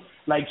around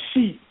like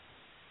sheep.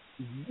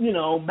 You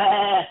know,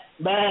 bad,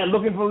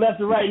 looking from left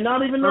to right,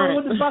 not even knowing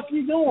what the fuck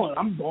you're doing.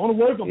 I'm going to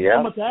work, I'm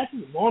paying my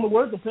taxes, I'm going to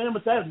work, I'm paying my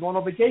taxes, I'm going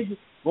on vacation,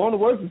 going to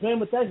work, I'm paying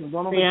my taxes, I'm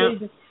going on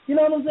vacation. You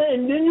know what I'm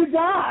saying? And then you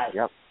die.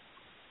 Yep.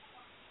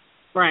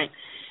 Right.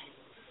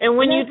 And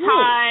when you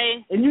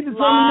tie and you determine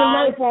your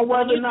life on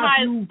whether or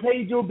not you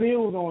paid your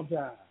bills on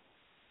time.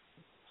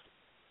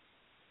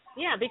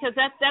 Yeah, because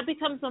that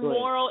becomes a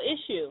moral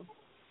issue.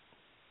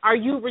 Are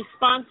you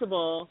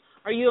responsible?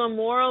 Are you a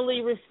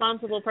morally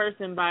responsible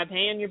person by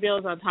paying your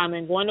bills on time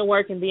and going to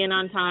work and being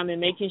on time and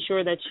making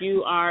sure that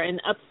you are an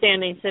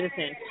upstanding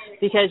citizen?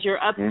 Because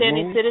your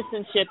upstanding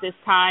citizenship is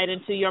tied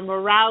into your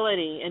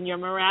morality, and your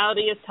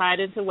morality is tied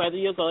into whether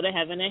you'll go to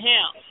heaven or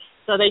hell.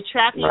 So they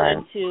trap you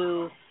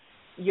into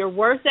your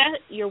work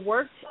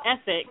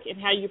ethic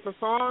and how you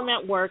perform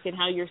at work and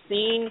how you're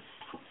seen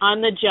on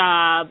the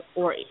job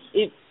or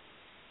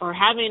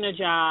having a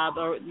job,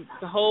 or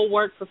the whole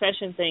work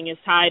profession thing is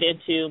tied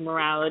into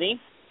morality.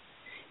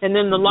 And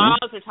then the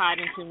laws are tied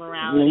into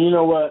morality. Yeah, you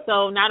know what?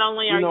 So not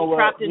only are you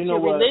trapped into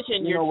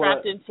religion, you're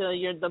trapped into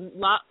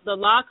the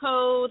law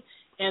code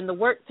and the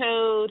work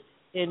code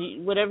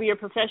and whatever your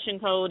profession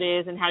code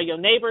is, and how your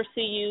neighbors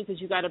see you,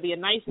 because you got to be a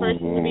nice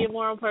person to be a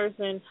moral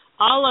person.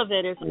 All of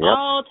it is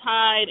all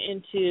tied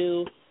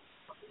into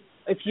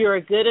if you're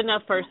a good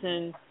enough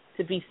person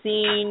to be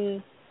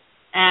seen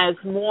as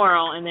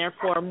moral, and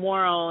therefore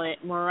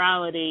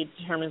morality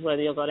determines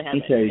whether you'll go to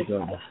heaven. Let me tell you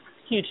something.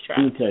 Huge trap.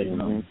 Let me tell you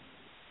something.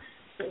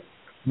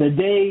 The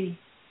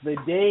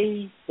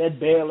day that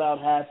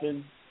bailout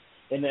happened,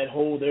 and that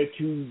whole they're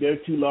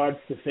too large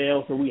to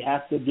fail, so we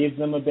have to give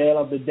them a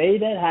bailout. The day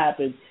that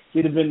happened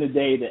should have been the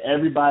day that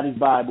everybody's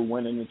Bible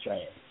went in the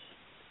trash.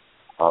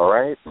 All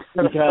right.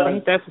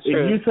 Because that's if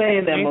you're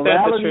saying that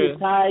morality is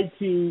tied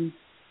to,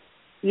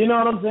 you know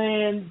what I'm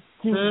saying,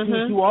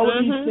 to all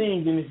of these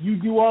things, and if you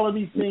do all of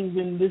these things,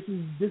 then this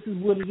is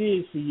what it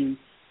is for you.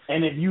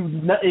 And if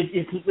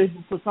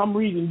for some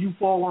reason you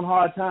fall on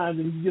hard times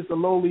and you're just a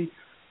lowly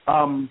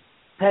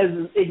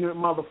peasant, ignorant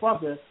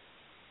motherfucker,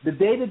 the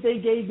day that they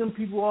gave them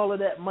people all of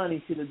that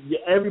money,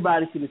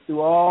 everybody should have threw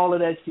all of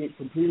that shit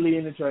completely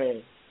in the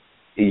trash.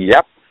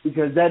 Yep.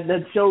 Because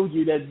that shows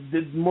you that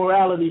this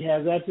morality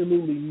has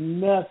absolutely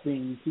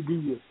nothing to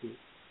do with it.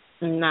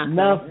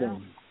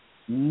 Nothing.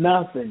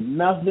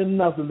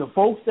 The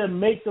folks that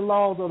make the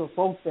laws are the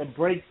folks that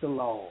break the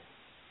law.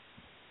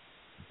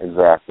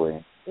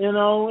 Exactly. You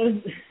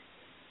know,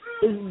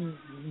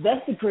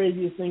 that's the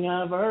craziest thing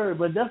I ever heard.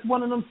 But that's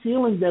one of them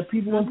feelings that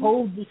people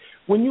impose.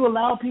 When you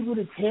allow people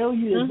to tell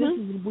you that this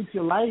is what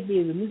your life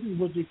is and this is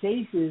what your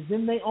case is,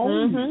 then they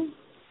own you.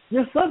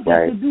 You're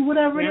subject to do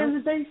whatever it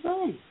is that they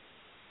say.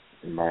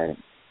 Right.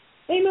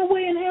 Ain't no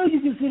way in hell you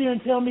can sit here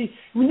and tell me,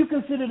 when you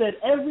consider that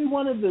every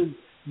one of the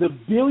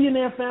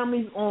billionaire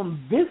families on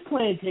this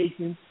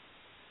plantation,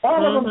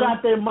 all of them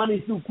got their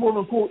money through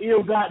quote-unquote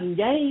ill-gotten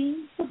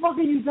gains. What the fuck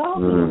are you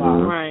talking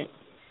about? Right.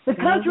 The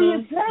country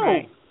itself.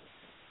 Right.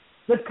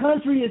 The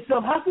country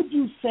itself. How could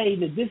you say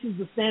that this is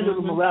the standard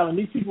of morality?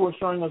 These people are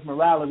showing us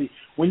morality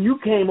when you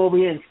came over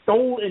here and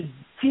stole and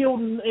killed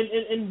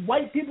and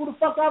wiped people the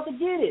fuck out to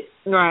get it.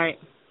 Right.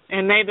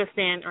 And they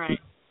understand, right.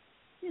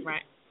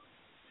 Right.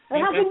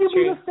 And how can you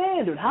be the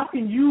standard? How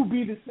can you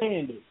be the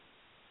standard?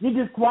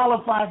 You're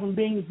disqualified from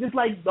being, just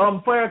like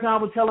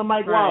Farrakhan was telling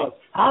Mike Wallace.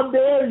 How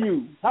dare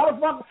you? How the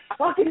fuck?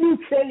 How can you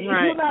say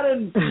you're not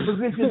in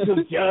position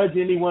to judge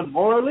anyone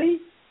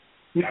morally?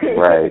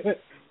 Right.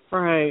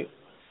 Right.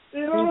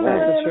 You know what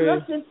I'm saying?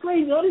 That's just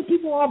crazy. All these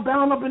people are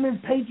bound up in this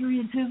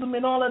patriotism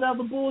and all that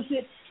other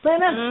bullshit.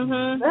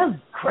 Man, that's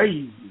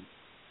crazy.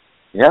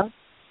 Yeah.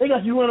 They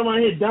got you running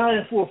around here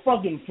dying for a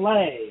fucking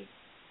flag.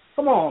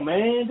 Come on,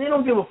 man. They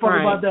don't give a fuck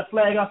about that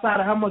flag outside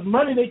of how much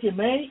money they can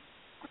make.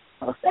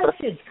 That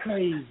shit's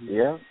crazy.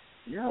 Yeah.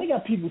 They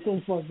got people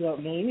so fucked up,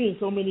 man. We in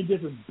so many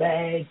different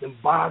bags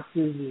and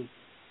boxes. And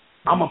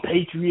I'm a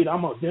patriot.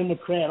 I'm a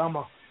Democrat. I'm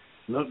a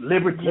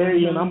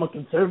libertarian. I'm a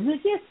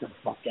conservative. Get the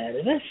fuck out of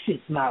it. That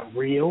shit's not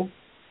real.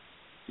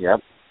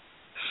 Yep.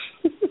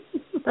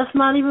 That's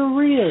not even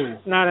real.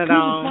 Not at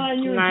all.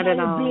 Not at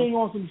all. Being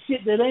on some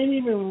shit that ain't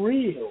even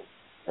real.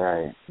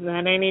 Right.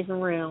 That ain't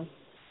even real.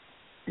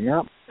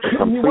 Yep.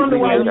 You wonder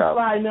why you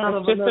flying out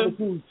of another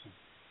country.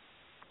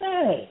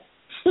 Yeah.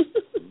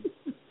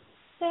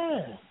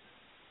 Yeah.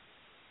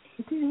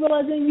 Because you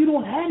realize then you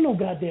don't have no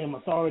goddamn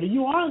authority.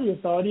 You are the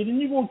authority, then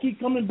you're going to keep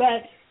coming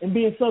back and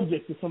being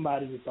subject to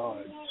somebody's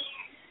authority.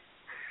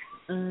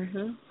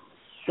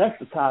 That's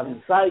the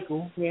cosmic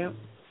cycle. Yeah.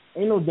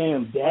 Ain't no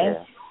damn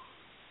death.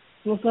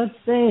 No such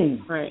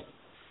thing. Right.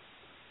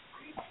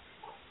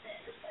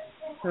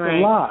 It's a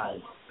lie.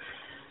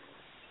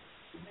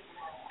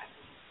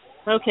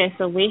 Okay,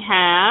 so we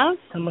have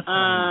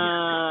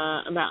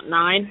about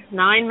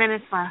nine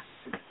minutes left.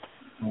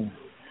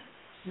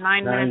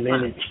 9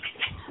 minutes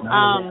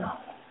left.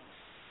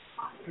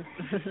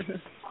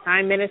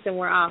 9 minutes and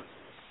we're off.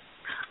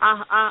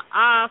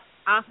 Off.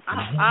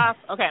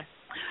 Okay.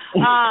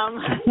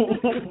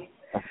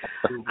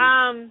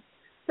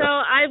 So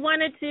I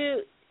wanted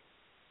to,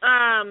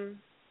 I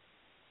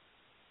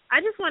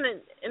just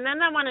wanted, and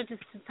then I wanted to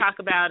talk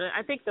about it.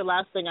 I think the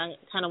last thing I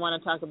kind of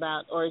want to talk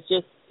about, or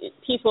just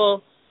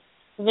people,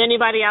 if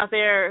anybody out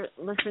there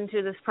listening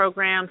to this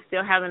program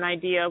still have an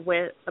idea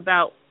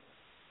about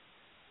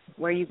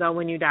where you go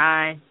when you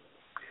die,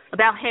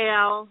 about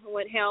hell,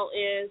 what hell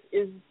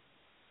is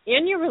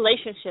in your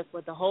relationship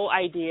with the whole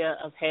idea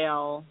of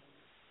hell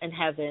and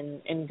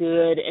heaven and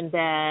good and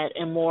bad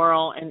and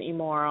moral and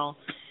immoral.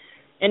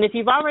 And if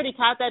you've already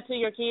taught that to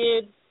your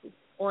kids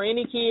or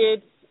any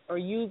kids, or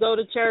you go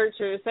to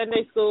church or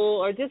Sunday school,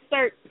 or just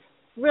start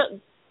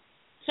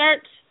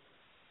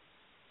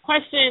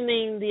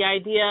questioning the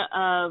idea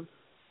of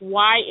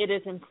why it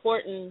is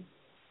important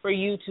for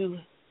you to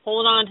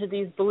hold on to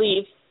these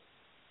beliefs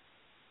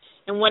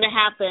and what would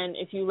happen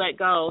if you let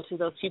go to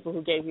those people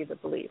who gave you the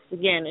beliefs.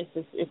 Again, it's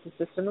a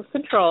system of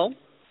control.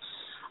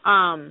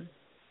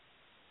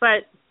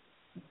 But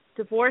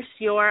divorce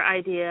your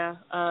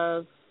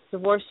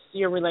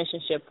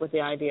relationship with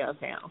the idea of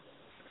hell.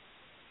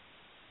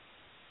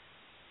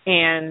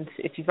 And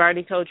if you've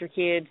already told your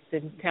kids,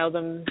 then tell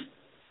them,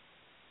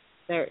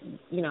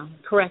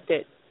 correct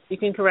it. You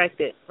can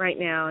correct it right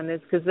now, and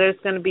it's because there's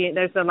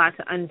a lot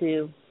to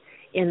undo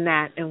in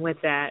that and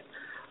with that.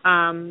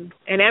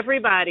 And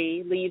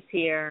everybody leaves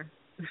here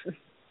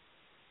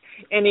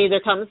and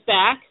either comes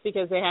back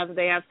because they have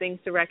things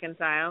to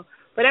reconcile,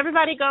 but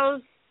everybody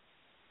goes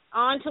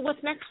on to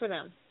what's next for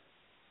them.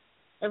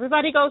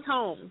 Everybody goes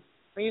home,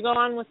 or you go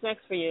on what's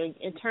next for you.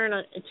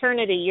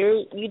 Eternity.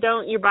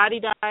 Your body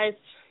dies.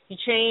 You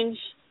change.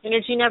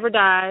 Energy never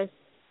dies.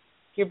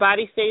 Your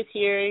body stays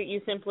here. You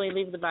simply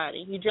leave the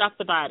body. You drop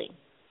the body.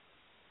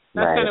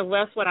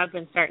 That's what I've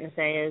been starting to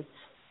say is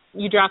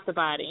you drop the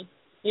body.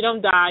 You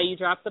don't die. You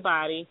drop the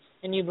body,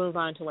 and you move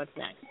on to what's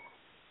next.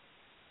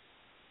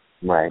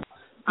 Right.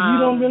 You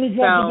don't really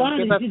drop the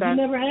body because you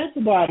never had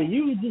the body.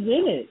 You were just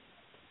in it.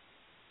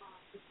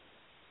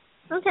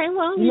 Okay,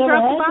 well, you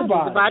drop the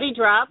body. The body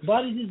drops. The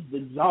body just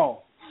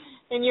dissolves.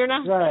 And you're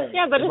not. Right.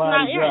 Yeah, but it's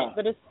not. Right.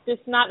 But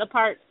it's not a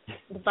part.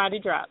 The body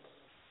drops.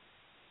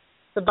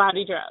 The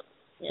body drops.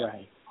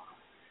 Yeah.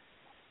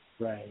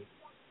 Right.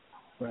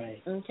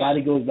 Okay.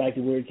 Body goes back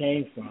to where it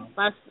came from.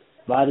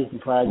 Body's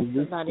comprised of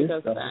this stuff.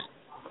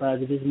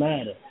 Comprised of this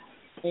matter.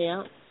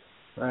 Yeah.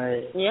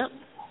 Right. Yep.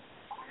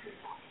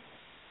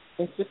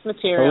 It's just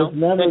material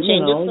that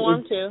changes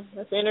form too.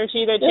 That's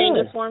energy that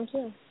changes form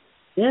too.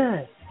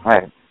 Yeah.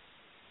 Right.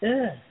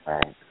 Yeah.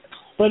 Right.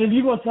 But if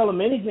you're going to tell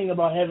them anything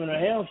about heaven or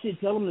hell,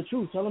 tell them the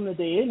truth. Tell them that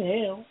they're in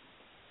hell.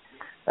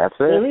 That's it.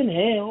 They're in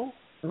hell.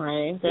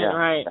 Right. Yeah.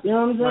 Right. You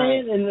know what I'm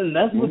saying? Right. And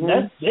that's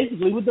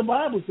basically what the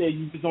Bible says.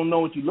 You just don't know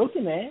what you're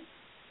looking at.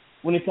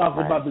 When it talks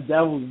about the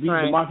devil's beast,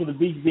 the mark of the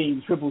beast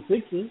being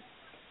 666,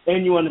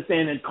 and you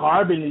understand that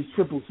carbon is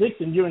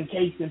 666, and you're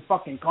encased in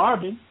fucking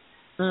carbon,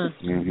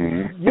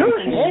 you're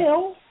in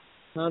hell.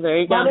 Oh, there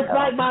you go.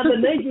 By the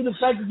nature of the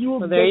fact that you're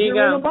in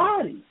a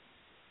body.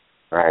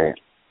 Right.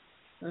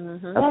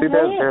 Mm-hmm. I see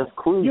there's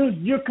clues.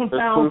 You're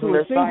confounded to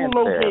a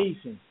single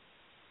location.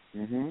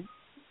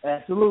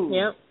 Absolutely.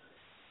 Yep.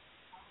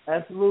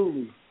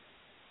 Absolutely.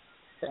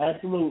 I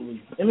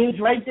mean,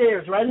 it's right there.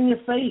 It's right in your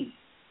face.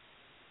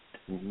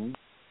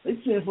 They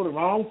cheering for the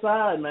wrong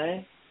side,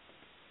 man.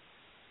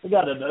 They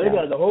got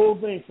the whole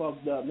thing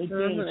fucked up. They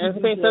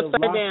everything's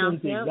upside down.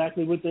 Yep.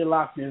 Exactly what they're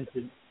locked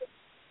into.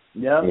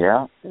 Yep.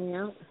 Yeah.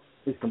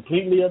 It's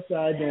completely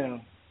upside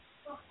down.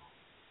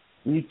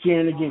 You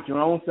cheering against your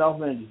own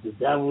self-interest, the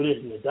devil this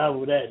and the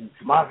devil that, and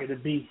mark of the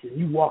beast, and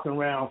you walking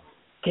around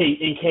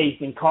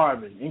encased in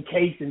carbon,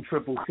 encased in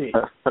 666,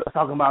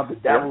 talking about the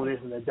devil this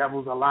and the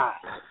devil's a lie.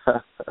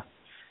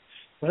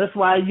 That's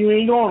why you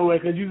ain't going away,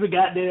 because you're a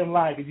goddamn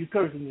lie, because you're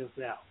cursing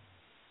yourself.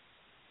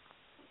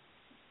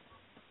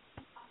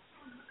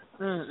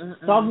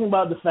 Talking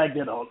about the fact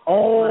that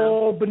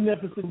all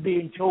beneficent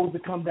being chose to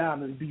come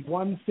down and be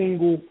one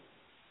single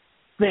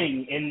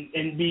thing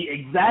and be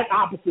exact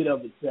opposite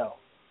of itself.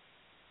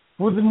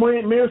 For the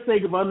mere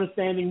sake of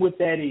understanding what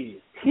that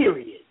is,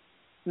 period.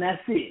 And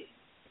that's it.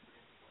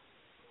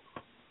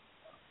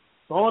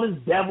 All this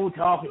devil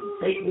talking,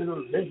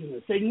 Satanism, listen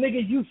to Satan.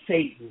 Nigga, you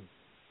Satan.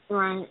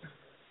 Right.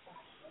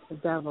 The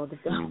devil.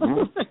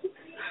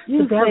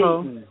 You the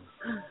devil. Satan.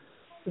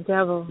 The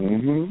devil.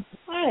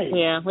 Right.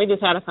 Yeah, we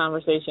just had a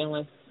conversation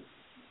with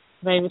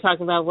maybe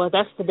talking about, well,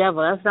 that's the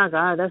devil. That's not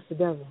God. That's the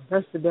devil.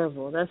 That's the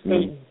devil. That's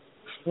Satan.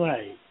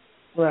 Right.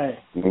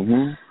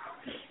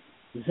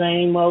 The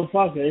same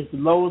motherfucker. It's the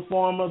lowest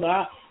form of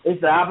it's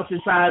the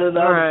opposite side of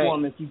the other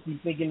form that you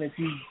keep thinking that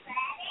you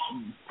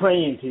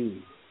praying to.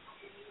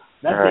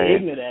 That's the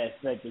ignorant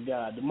aspect of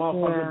God. The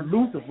motherfucker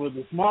Lucifer,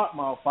 the smart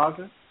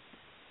motherfucker.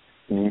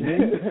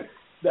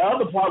 The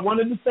other part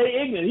wanted to stay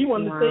ignorant. He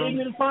wanted to stay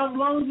ignorant for as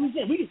long as we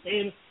can. We can stay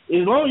in,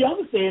 as long as y'all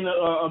can stay in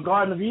a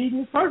Garden of Eden,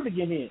 it's perfect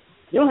in here.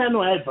 You don't have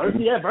no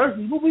adversity.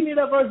 What we need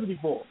adversity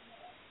for?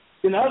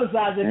 Then the other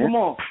side said, come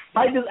on,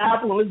 bite this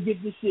apple and let's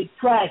get this shit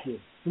cracking.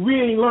 We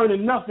ain't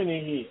learning nothing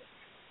in here.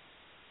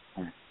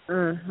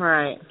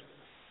 Right.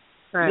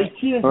 They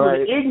cheering for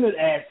the ignorant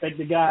aspect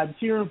of God,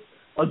 cheering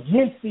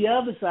against the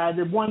other side,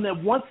 the one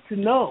that wants to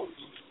know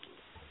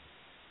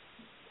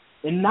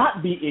and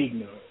not be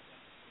ignorant.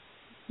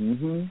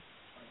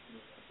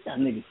 That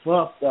nigga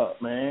fucked up,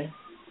 man.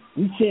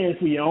 You cheering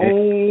for your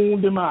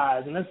own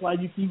demise, and that's why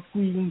you keep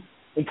squeezing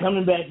and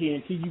coming back here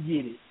until you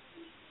get it.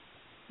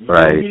 You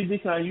get it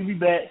this time, you be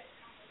back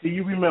till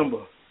you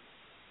remember.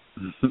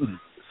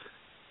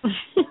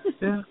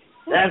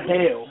 That's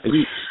hell.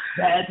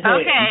 That's hell.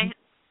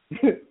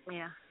 Okay.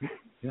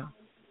 Yeah.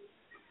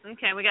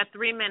 Okay, we got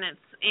 3 minutes.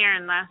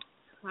 Aaron, last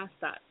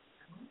thought.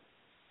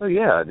 Well,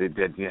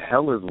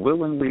 hell is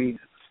willingly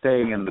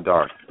staying in the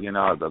dark. You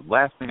know, the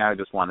last thing I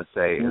just want to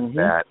say is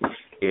that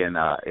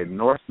in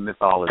Norse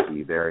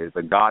mythology there is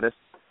a goddess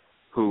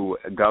who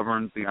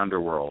governs the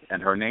underworld,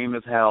 and her name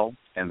is Hel,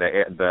 and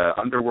the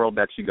underworld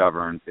that she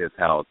governs is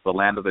Hell. It's the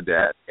land of the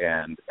dead,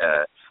 and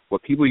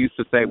what people used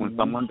to say when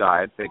someone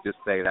died, they just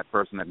say that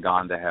person had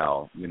gone to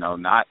hell, you know,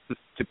 not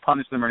to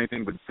punish them or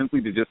anything, but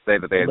simply to just say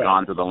that they had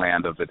gone to the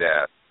land of the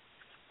dead.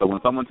 So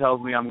when someone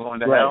tells me I'm going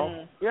to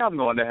hell, yeah, I'm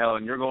going to hell,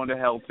 and you're going to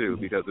hell too,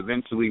 because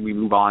eventually we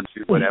move on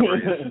to whatever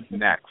is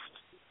next.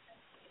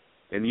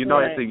 And you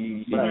know,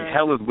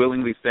 hell is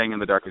willingly staying in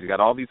the dark because you got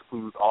all these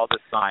clues, all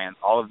this science,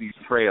 all of these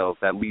trails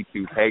that lead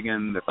to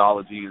pagan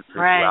mythology and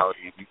spirituality,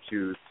 and you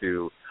choose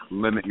to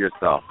limit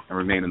yourself and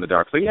remain in the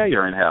dark. So yeah,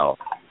 you're in hell.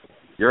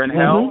 You're in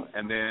hell,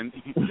 and then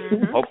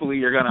hopefully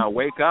you're going to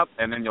wake up,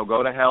 and then you'll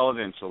go to hell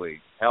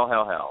eventually. Hell.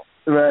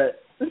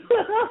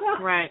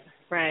 Right.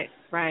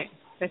 Right.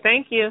 So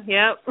thank you.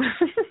 Yep.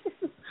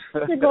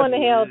 You're going to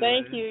hell.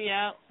 Thank you.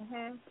 Yep.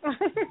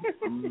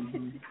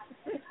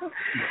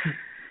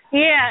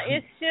 Yeah,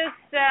 it's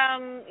just,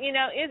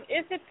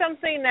 is it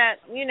something that,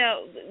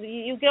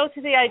 you go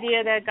to the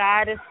idea that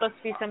God is supposed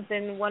to be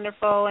something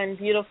wonderful and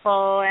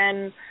beautiful,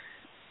 and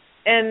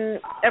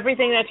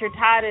everything that you're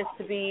taught is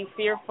to be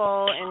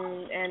fearful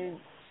and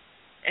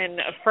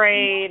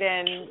afraid,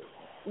 and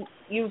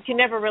you can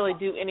never really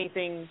do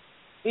anything.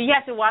 You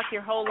have to walk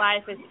your whole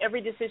life, and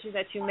every decision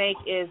that you make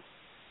is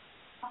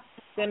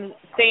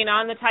staying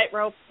on the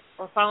tightrope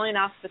or falling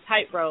off the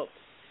tightrope.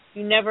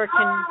 You never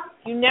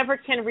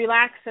can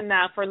relax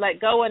enough or let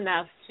go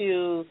enough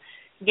to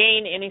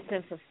gain any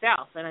sense of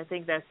self, and I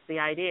think that's the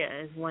idea.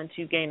 Is once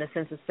you gain a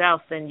sense of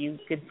self, then you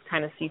could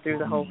kind of see through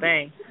the whole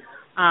thing.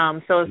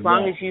 So as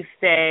long as you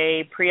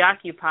stay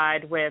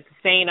preoccupied with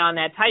staying on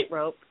that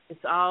tightrope,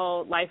 it's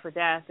all life or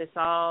death. It's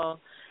all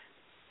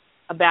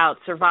about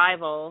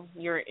survival,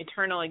 your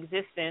eternal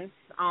existence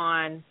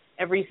on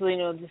every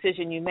single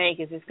decision you make.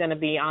 Is it's going to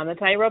be on the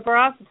tightrope or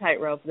off the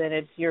tightrope? Then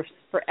it's you're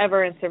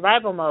forever in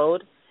survival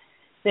mode.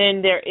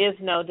 Then there is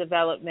no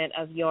development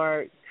of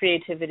your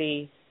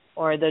creativity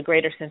or the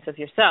greater sense of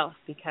yourself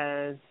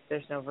because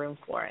there's no room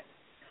for it.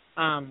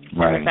 And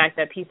the fact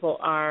that people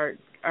are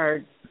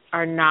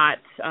not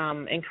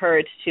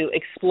encouraged to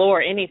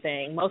explore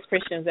anything. Most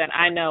Christians that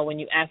I know, when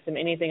you ask them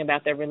anything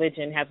about their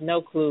religion, have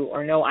no clue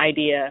or no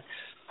idea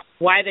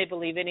why they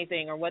believe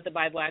anything or what the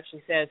Bible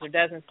actually says or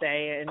doesn't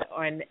say,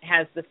 and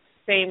has the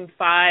same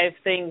 5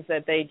 things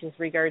that they just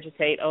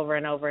regurgitate over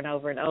and over and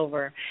over and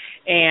over,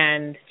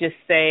 and just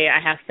say, I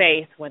have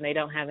faith, when they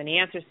don't have any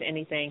answers to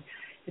anything.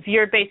 if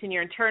you're basing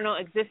your internal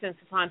existence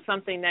upon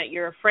something that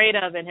you're afraid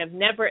of and have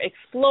never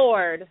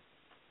explored,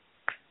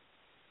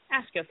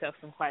 ask yourself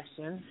some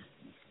questions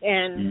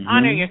and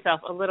honor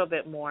yourself a little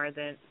bit more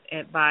than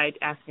by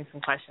asking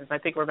some questions. I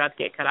think we're about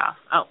to get cut off.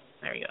 Oh,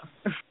 there you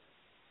go.